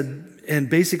 And he said, and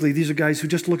basically these are guys who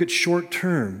just look at short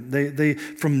term. They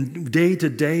from day to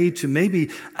day to maybe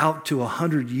out to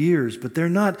 100 years, but they're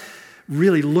not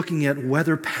really looking at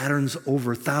weather patterns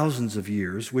over thousands of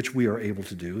years, which we are able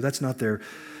to do. That's not their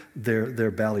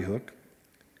ballywick.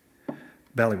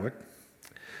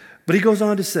 But he goes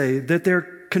on to say that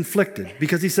they're conflicted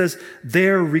because he says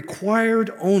they're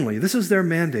required only, this is their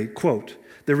mandate, quote,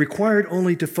 they're required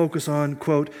only to focus on,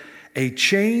 quote, a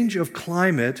change of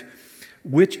climate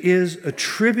which is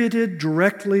attributed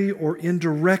directly or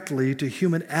indirectly to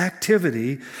human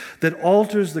activity that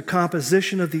alters the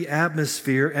composition of the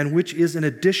atmosphere and which is in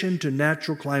addition to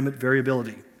natural climate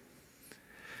variability.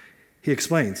 He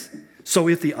explains, so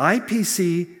if the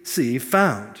IPCC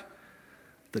found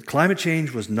that climate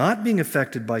change was not being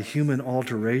affected by human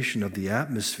alteration of the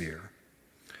atmosphere,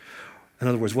 in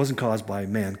other words, wasn't caused by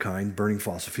mankind burning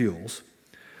fossil fuels,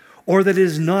 or that it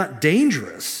is not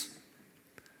dangerous,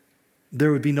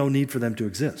 there would be no need for them to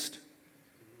exist.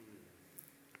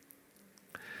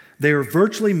 They are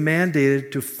virtually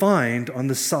mandated to find on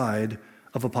the side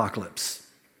of apocalypse.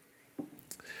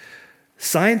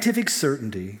 Scientific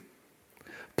certainty,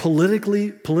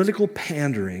 political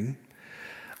pandering,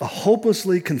 a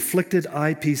hopelessly conflicted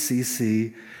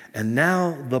IPCC, and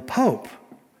now the Pope,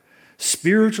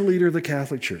 spiritual leader of the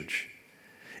Catholic Church,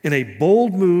 in a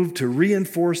bold move to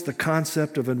reinforce the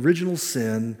concept of original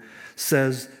sin,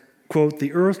 says, quote,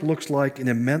 the earth looks like an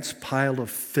immense pile of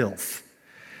filth,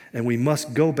 and we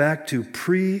must go back to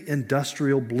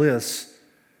pre-industrial bliss,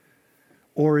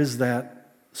 or is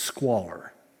that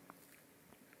squalor?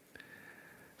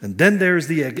 And then there's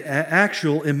the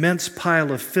actual immense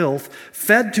pile of filth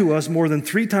fed to us more than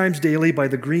 3 times daily by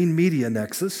the green media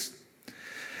nexus,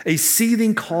 a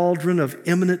seething cauldron of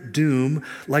imminent doom,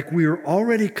 like we are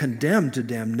already condemned to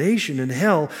damnation in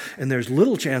hell, and there's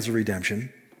little chance of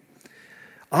redemption.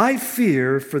 I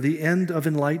fear for the end of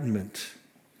enlightenment.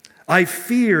 I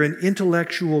fear an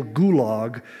intellectual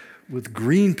gulag with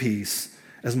Greenpeace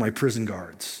as my prison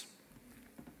guards.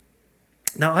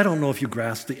 Now, I don't know if you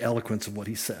grasp the eloquence of what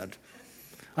he said.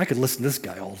 I could listen to this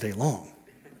guy all day long.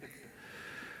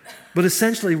 But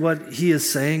essentially what he is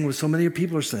saying, what so many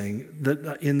people are saying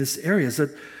that in this area, is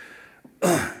that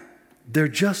there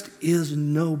just is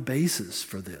no basis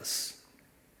for this.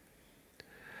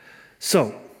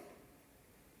 So,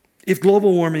 if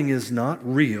global warming is not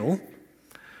real,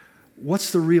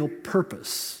 what's the real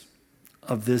purpose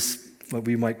of this, what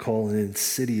we might call an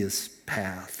insidious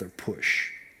path or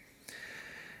push?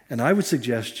 And I would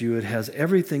suggest to you it has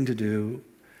everything to do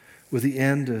with the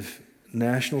end of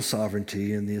national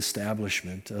sovereignty and the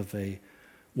establishment of a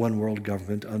one world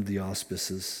government under the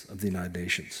auspices of the United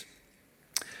Nations.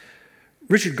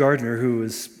 Richard Gardner, who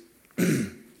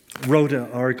wrote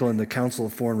an article in the Council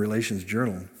of Foreign Relations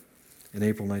Journal in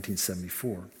April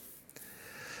 1974,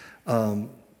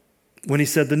 when he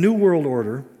said the New World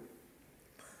Order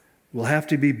will have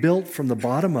to be built from the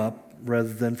bottom up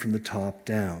rather than from the top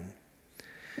down.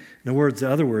 In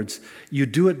other words, you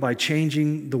do it by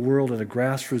changing the world at a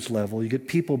grassroots level. You get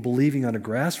people believing on a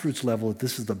grassroots level that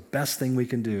this is the best thing we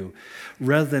can do.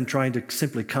 Rather than trying to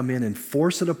simply come in and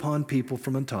force it upon people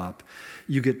from on top,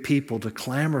 you get people to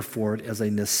clamor for it as a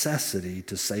necessity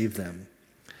to save them.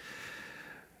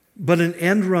 But an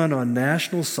end run on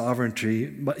national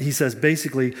sovereignty, he says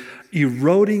basically,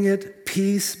 eroding it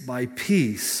piece by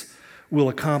piece will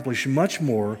accomplish much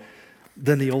more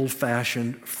than the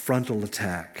old-fashioned frontal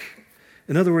attack.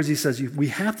 In other words, he says, we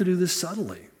have to do this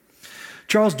subtly.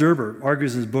 Charles Derber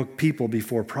argues in his book, People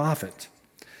Before Profit.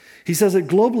 He says that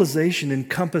globalization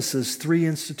encompasses 3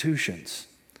 institutions: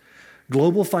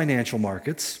 global financial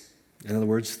markets, in other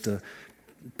words, the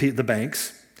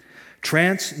banks;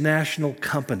 transnational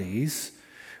companies,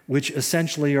 which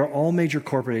essentially are all major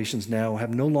corporations now,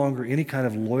 have no longer any kind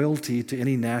of loyalty to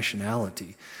any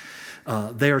nationality.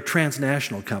 They are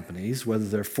transnational companies, whether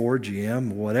they're Ford,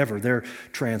 GM, whatever, they're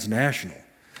transnational.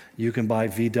 You can buy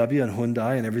VW and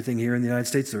Hyundai and everything here in the United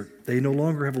States. They no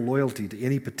longer have a loyalty to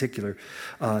any particular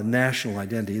national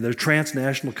identity. They're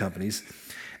transnational companies,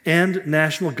 and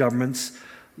national governments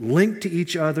linked to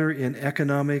each other in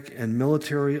economic and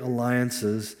military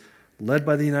alliances led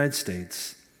by the United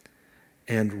States,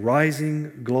 and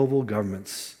rising global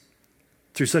governments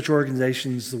through such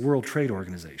organizations, the World Trade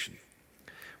Organization.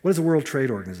 What is the World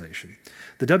Trade Organization?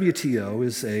 The WTO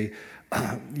is a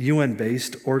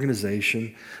UN-based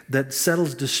organization that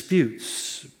settles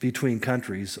disputes between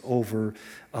countries over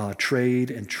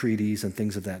trade and treaties and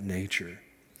things of that nature.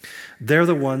 They're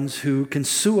the ones who can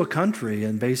sue a country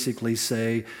and basically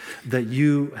say that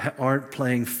you aren't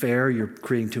playing fair, you're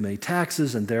creating too many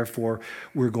taxes, and therefore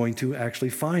we're going to actually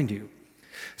fine you.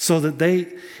 So that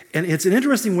and it's an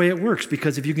interesting way it works,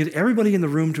 because if you get everybody in the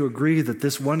room to agree that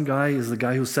this one guy is the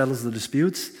guy who settles the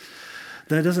disputes,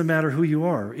 then it doesn't matter who you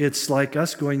are. It's like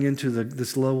us going into the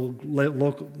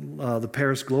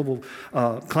Paris Global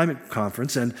Climate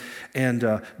Conference, and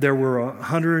there were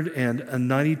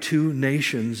 192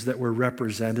 nations that were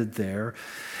represented there.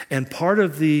 And part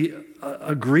of the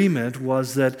agreement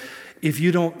was that if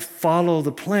you don't follow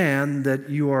the plan, that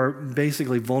you are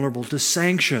basically vulnerable to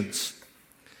sanctions.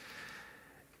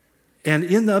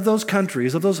 And of those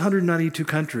countries, of those 192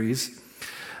 countries,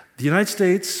 the United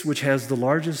States, which has the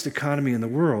largest economy in the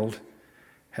world,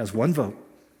 has one vote.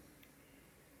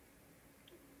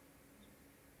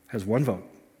 Has one vote.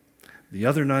 The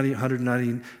other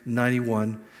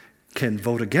 191 can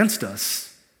vote against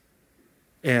us,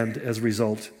 and as a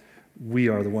result, we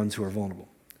are the ones who are vulnerable.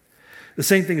 The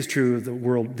same thing is true of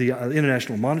the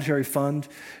International Monetary Fund,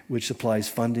 which supplies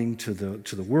funding to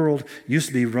the world. Used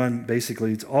to be run,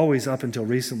 basically, it's always up until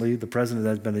recently, the president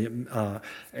has been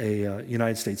a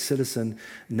United States citizen.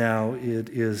 Now it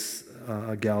is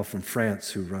a gal from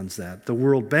France who runs that. The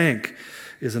World Bank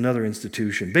is another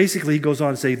institution. Basically, he goes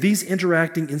on to say, these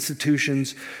interacting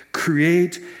institutions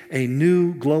create a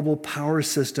new global power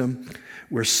system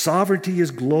where sovereignty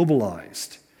is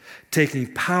globalized,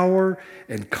 taking power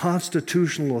and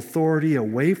constitutional authority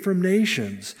away from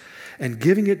nations and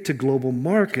giving it to global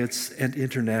markets and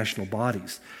international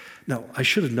bodies. Now, I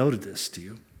should have noted this to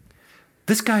you.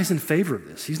 This guy's in favor of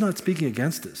this. He's not speaking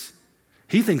against this.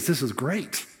 He thinks this is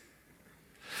great.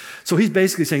 So he's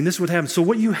basically saying this would happen. So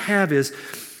what you have is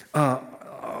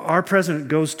our president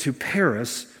goes to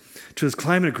Paris to his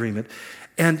climate agreement,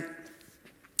 and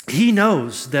he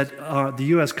knows that the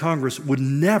U.S. Congress would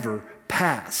never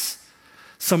pass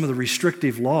some of the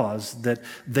restrictive laws that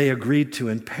they agreed to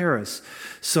in Paris.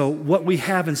 So what we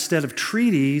have instead of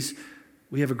treaties,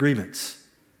 we have agreements.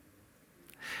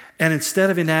 And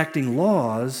instead of enacting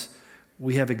laws,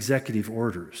 we have executive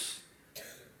orders.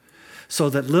 So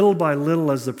that little by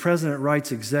little, as the president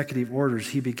writes executive orders,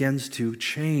 he begins to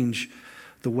change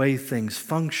the way things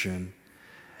function,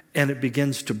 and it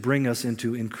begins to bring us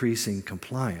into increasing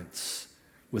compliance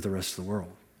with the rest of the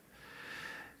world.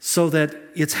 So that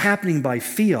it's happening by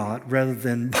fiat rather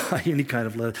than by any kind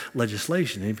of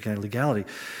legislation, any kind of legality.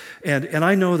 And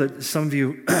I know that some of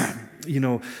you,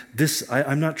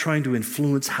 I'm not trying to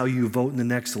influence how you vote in the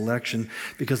next election,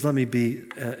 because let me be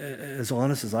as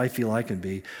honest as I feel I can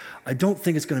be. I don't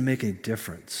think it's going to make any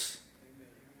difference.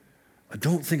 I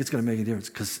don't think it's going to make any difference,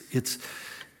 because it's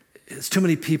too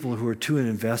many people who are too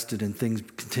invested in things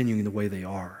continuing the way they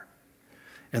are.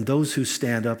 And those who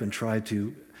stand up and try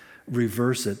to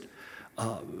reverse it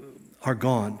are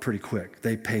gone pretty quick.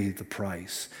 They pay the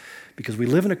price. Because we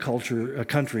live in a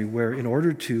country where in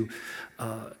order to,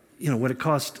 when it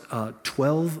costs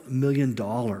 $12 million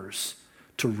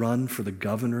to run for the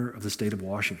governor of the state of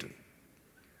Washington,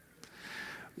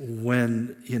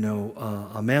 when,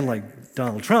 a man like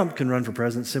Donald Trump can run for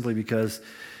president simply because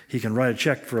he can write a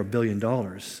check for $1 billion,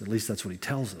 at least that's what he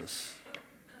tells us.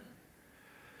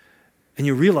 And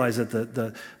you realize that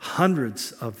the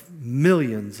hundreds of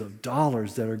millions of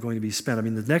dollars that are going to be spent. I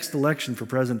mean, the next election for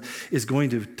president is going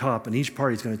to top, and each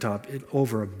party is going to top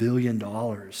over $1 billion that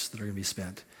are going to be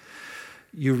spent.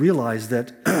 You realize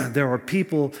that there are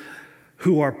people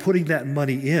who are putting that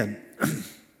money in.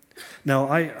 Now,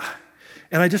 I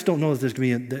just don't know if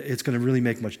it's going to really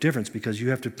make much difference, because you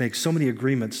have to make so many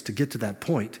agreements to get to that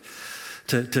point,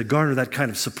 to garner that kind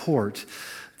of support,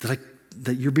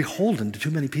 that you're beholden to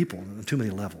too many people on too many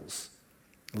levels.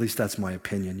 At least that's my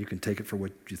opinion. You can take it for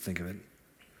what you think of it.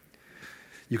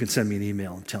 You can send me an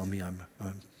email and tell me I'm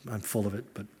full of it,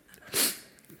 but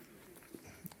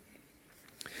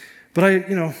I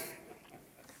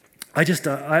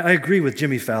agree with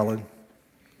Jimmy Fallon.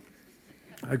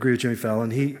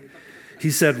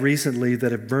 He said recently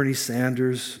that if Bernie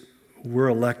Sanders were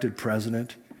elected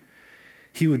president,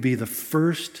 he would be the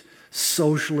first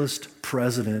socialist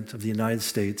president of the United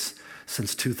States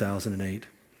since 2008.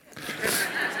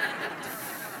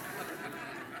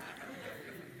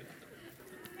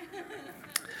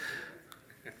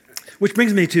 Which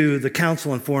brings me to the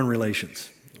Council on Foreign Relations.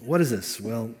 What is this?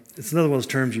 Well, it's another one of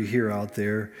those terms you hear out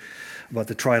there about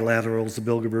the trilaterals, the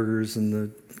Bilderbergers, and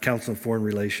the Council on Foreign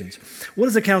Relations. What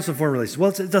is the Council on Foreign Relations?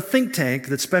 Well, it's a think tank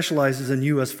that specializes in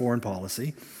U.S. foreign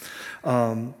policy.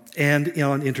 and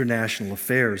on international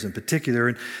affairs in particular.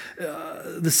 And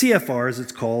the CFR, as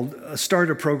it's called,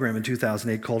 started a program in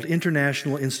 2008 called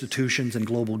International Institutions and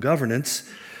Global Governance.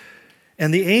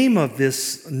 And the aim of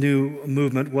this new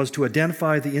movement was to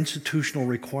identify the institutional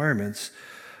requirements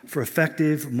for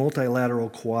effective multilateral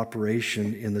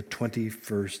cooperation in the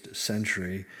 21st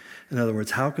century. In other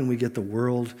words, how can we get the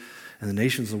world and the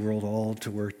nations of the world all to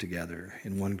work together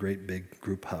in one great big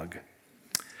group hug?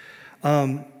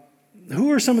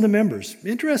 Who are some of the members?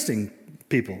 Interesting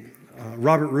people.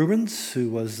 Robert Rubens, who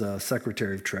was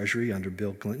Secretary of Treasury under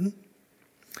Bill Clinton.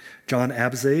 John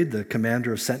Abizaid, the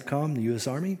commander of CENTCOM, the U.S.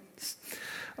 Army,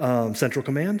 Central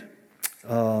Command.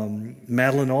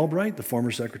 Madeleine Albright, the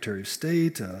former Secretary of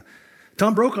State.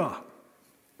 Tom Brokaw.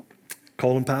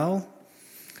 Colin Powell.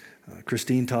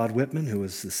 Christine Todd Whitman, who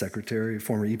was the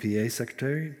former EPA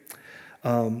secretary.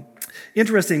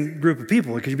 Interesting group of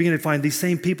people, because you begin to find these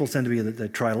same people tend to be the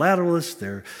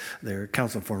trilateralists, they're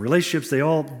Council on Foreign Relationships, they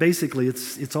all, basically,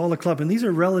 it's all a club. And these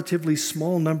are relatively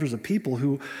small numbers of people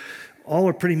who all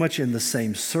are pretty much in the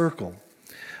same circle.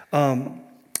 But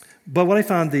what I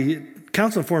found, the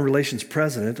Council on Foreign Relations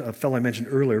president, a fellow I mentioned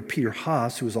earlier, Peter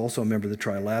Haas, who was also a member of the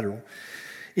Trilateral,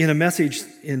 in a message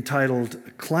entitled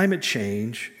Climate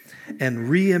Change and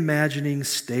Reimagining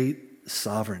State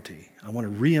Sovereignty. I want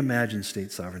to reimagine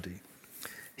state sovereignty.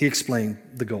 He explained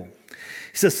the goal.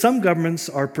 He says, some governments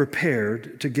are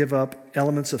prepared to give up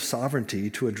elements of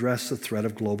sovereignty to address the threat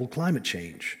of global climate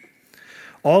change.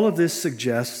 All of this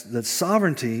suggests that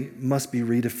sovereignty must be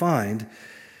redefined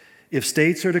if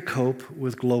states are to cope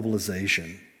with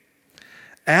globalization.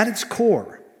 At its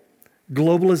core,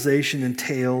 globalization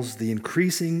entails the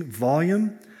increasing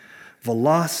volume,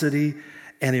 velocity,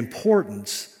 and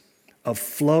importance of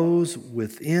flows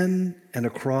within and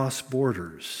across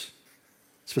borders,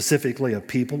 specifically of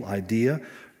people, idea,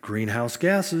 greenhouse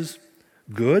gases,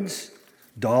 goods,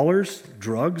 dollars,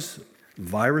 drugs,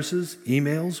 viruses,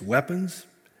 emails, weapons,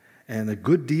 and a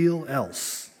good deal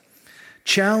else,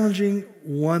 challenging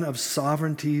one of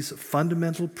sovereignty's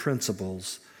fundamental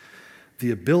principles, the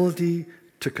ability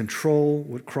to control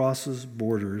what crosses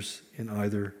borders in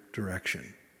either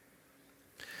direction.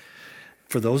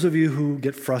 For those of you who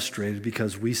get frustrated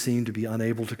because we seem to be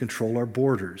unable to control our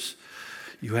borders,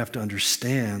 you have to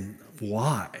understand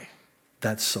why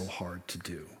that's so hard to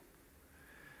do.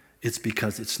 It's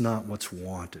because it's not what's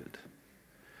wanted.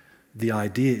 The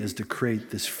idea is to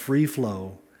create this free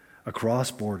flow across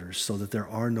borders so that there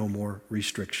are no more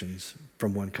restrictions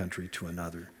from one country to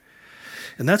another.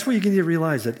 And that's where you need to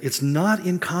realize that it's not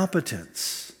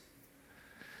incompetence.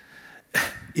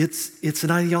 It's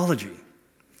an ideology.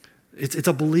 It's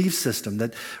a belief system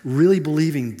that really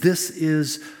believing this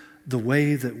is the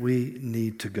way that we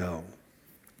need to go.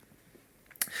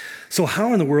 So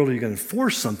how in the world are you going to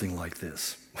enforce something like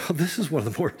this? Well, this is one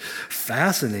of the more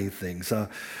fascinating things. I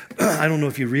don't know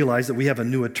if you realize that we have a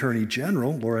new Attorney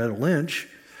General, Loretta Lynch.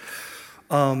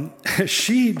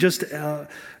 She just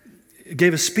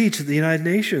gave a speech at the United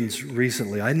Nations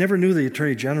recently. I never knew the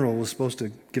Attorney General was supposed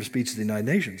to give a speech at the United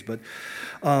Nations, but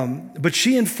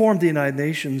she informed the United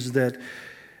Nations that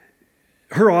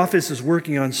her office is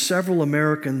working on several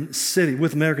American cities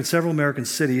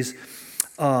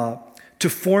to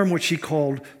form what she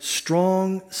called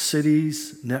Strong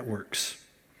Cities Networks,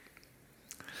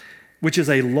 which is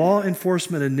a law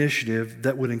enforcement initiative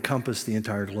that would encompass the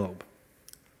entire globe.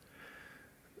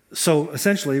 So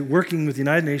essentially, working with the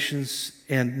United Nations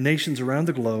and nations around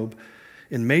the globe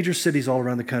in major cities all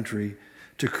around the country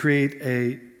to create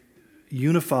a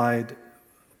unified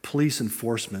police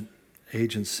enforcement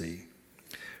agency.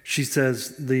 She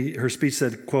says, her speech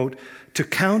said, quote, "To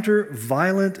counter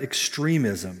violent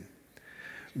extremism,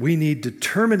 we need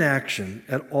determined action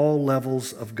at all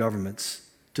levels of governments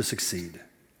to succeed.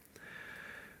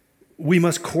 We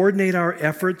must coordinate our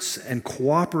efforts and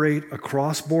cooperate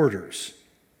across borders.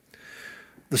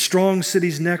 The Strong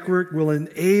Cities Network will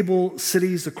enable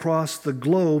cities across the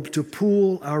globe to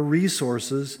pool our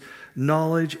resources,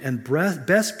 knowledge, and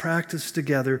best practice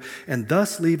together, and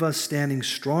thus leave us standing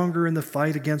stronger in the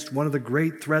fight against one of the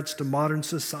great threats to modern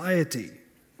society.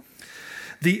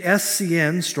 The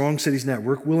SCN, Strong Cities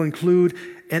Network, will include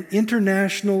an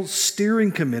international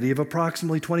steering committee of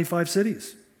approximately 25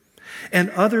 cities and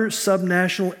other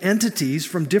subnational entities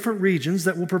from different regions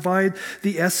that will provide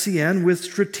the SCN with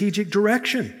strategic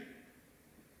direction."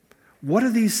 What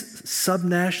are these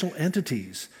subnational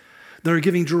entities that are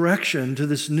giving direction to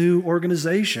this new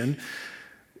organization,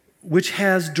 which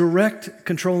has direct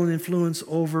control and influence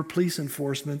over police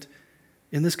enforcement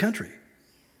in this country?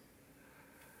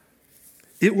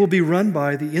 It will be run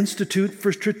by the Institute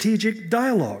for Strategic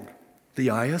Dialogue, The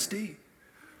ISD.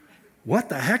 What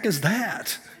the heck is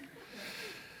that?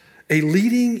 A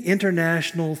leading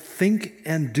international think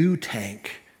and do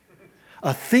tank.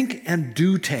 A think and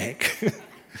do tank.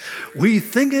 We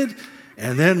think it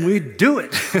and then we do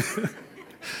it.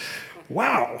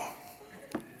 Wow.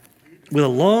 With a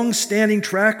long-standing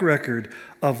track record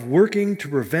of working to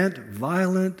prevent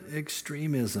violent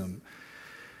extremism,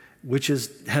 which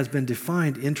has been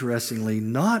defined, interestingly,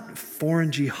 not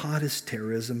foreign jihadist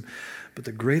terrorism, but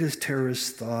the greatest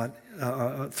terrorist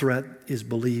threat is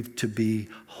believed to be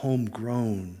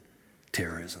homegrown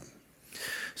terrorism.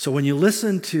 So when you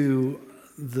listen to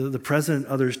the president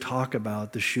and others talk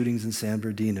about the shootings in San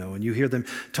Bernardino, and you hear them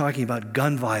talking about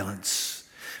gun violence,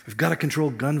 we've got to control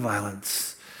gun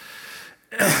violence.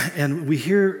 And we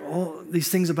hear all these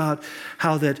things about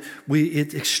how that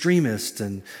it's extremist,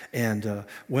 and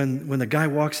when the guy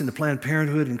walks into Planned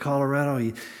Parenthood in Colorado,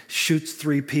 he shoots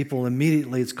 3 people.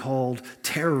 Immediately, it's called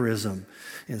terrorism.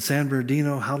 In San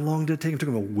Bernardino, how long did it take? It took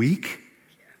them a week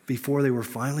before they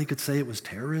finally could say it was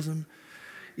terrorism,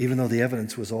 even though the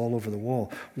evidence was all over the wall.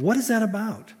 What is that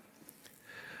about?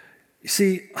 You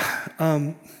see,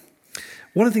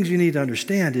 one of the things you need to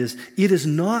understand is it is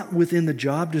not within the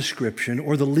job description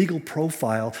or the legal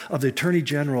profile of the Attorney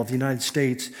General of the United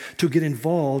States to get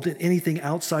involved in anything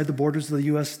outside the borders of the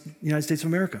United States of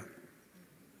America.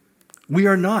 We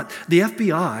are not. The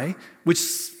FBI, which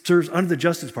serves under the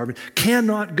Justice Department,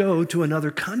 cannot go to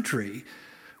another country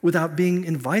without being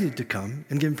invited to come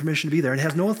and given permission to be there, and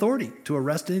has no authority to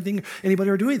arrest anybody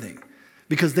or do anything,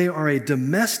 because they are a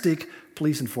domestic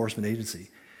police enforcement agency.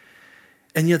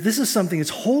 And yet this is something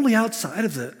that's wholly outside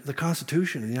of the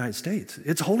Constitution of the United States.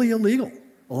 It's wholly illegal,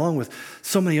 along with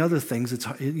so many other things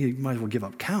you might as well give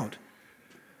up count.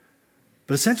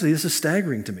 But essentially, this is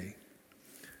staggering to me,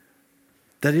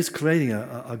 that it's creating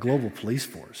a global police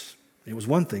force. It was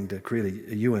one thing to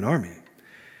create a UN army.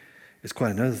 It's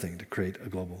quite another thing to create a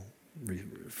global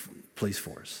police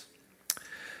force,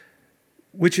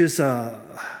 which is,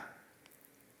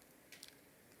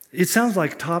 it sounds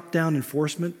like top-down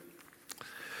enforcement.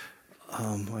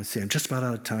 Let's see, I'm just about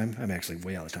out of time. I'm actually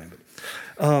way out of time.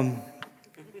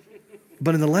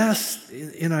 But in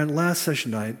our last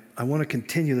session tonight, I want to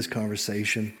continue this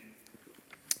conversation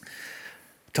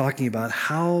talking about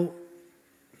how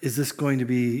is this going to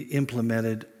be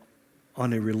implemented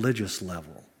on a religious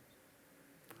level,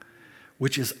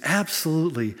 which is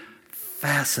absolutely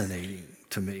fascinating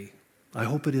to me. I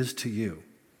hope it is to you.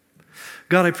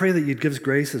 God, I pray that you'd give us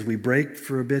grace as we break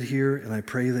for a bit here, and I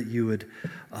pray that you would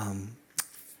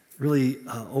really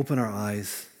open our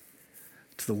eyes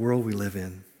to the world we live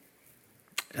in.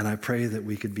 And I pray that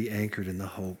we could be anchored in the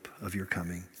hope of your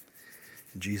coming.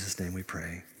 In Jesus' name we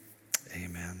pray.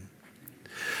 Amen.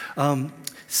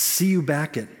 See you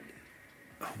back at,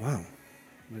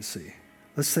 let's see.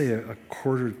 Let's say a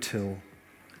quarter till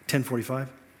 10:45.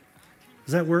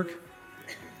 Does that work?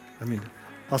 I mean,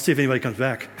 I'll see if anybody comes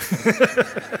back.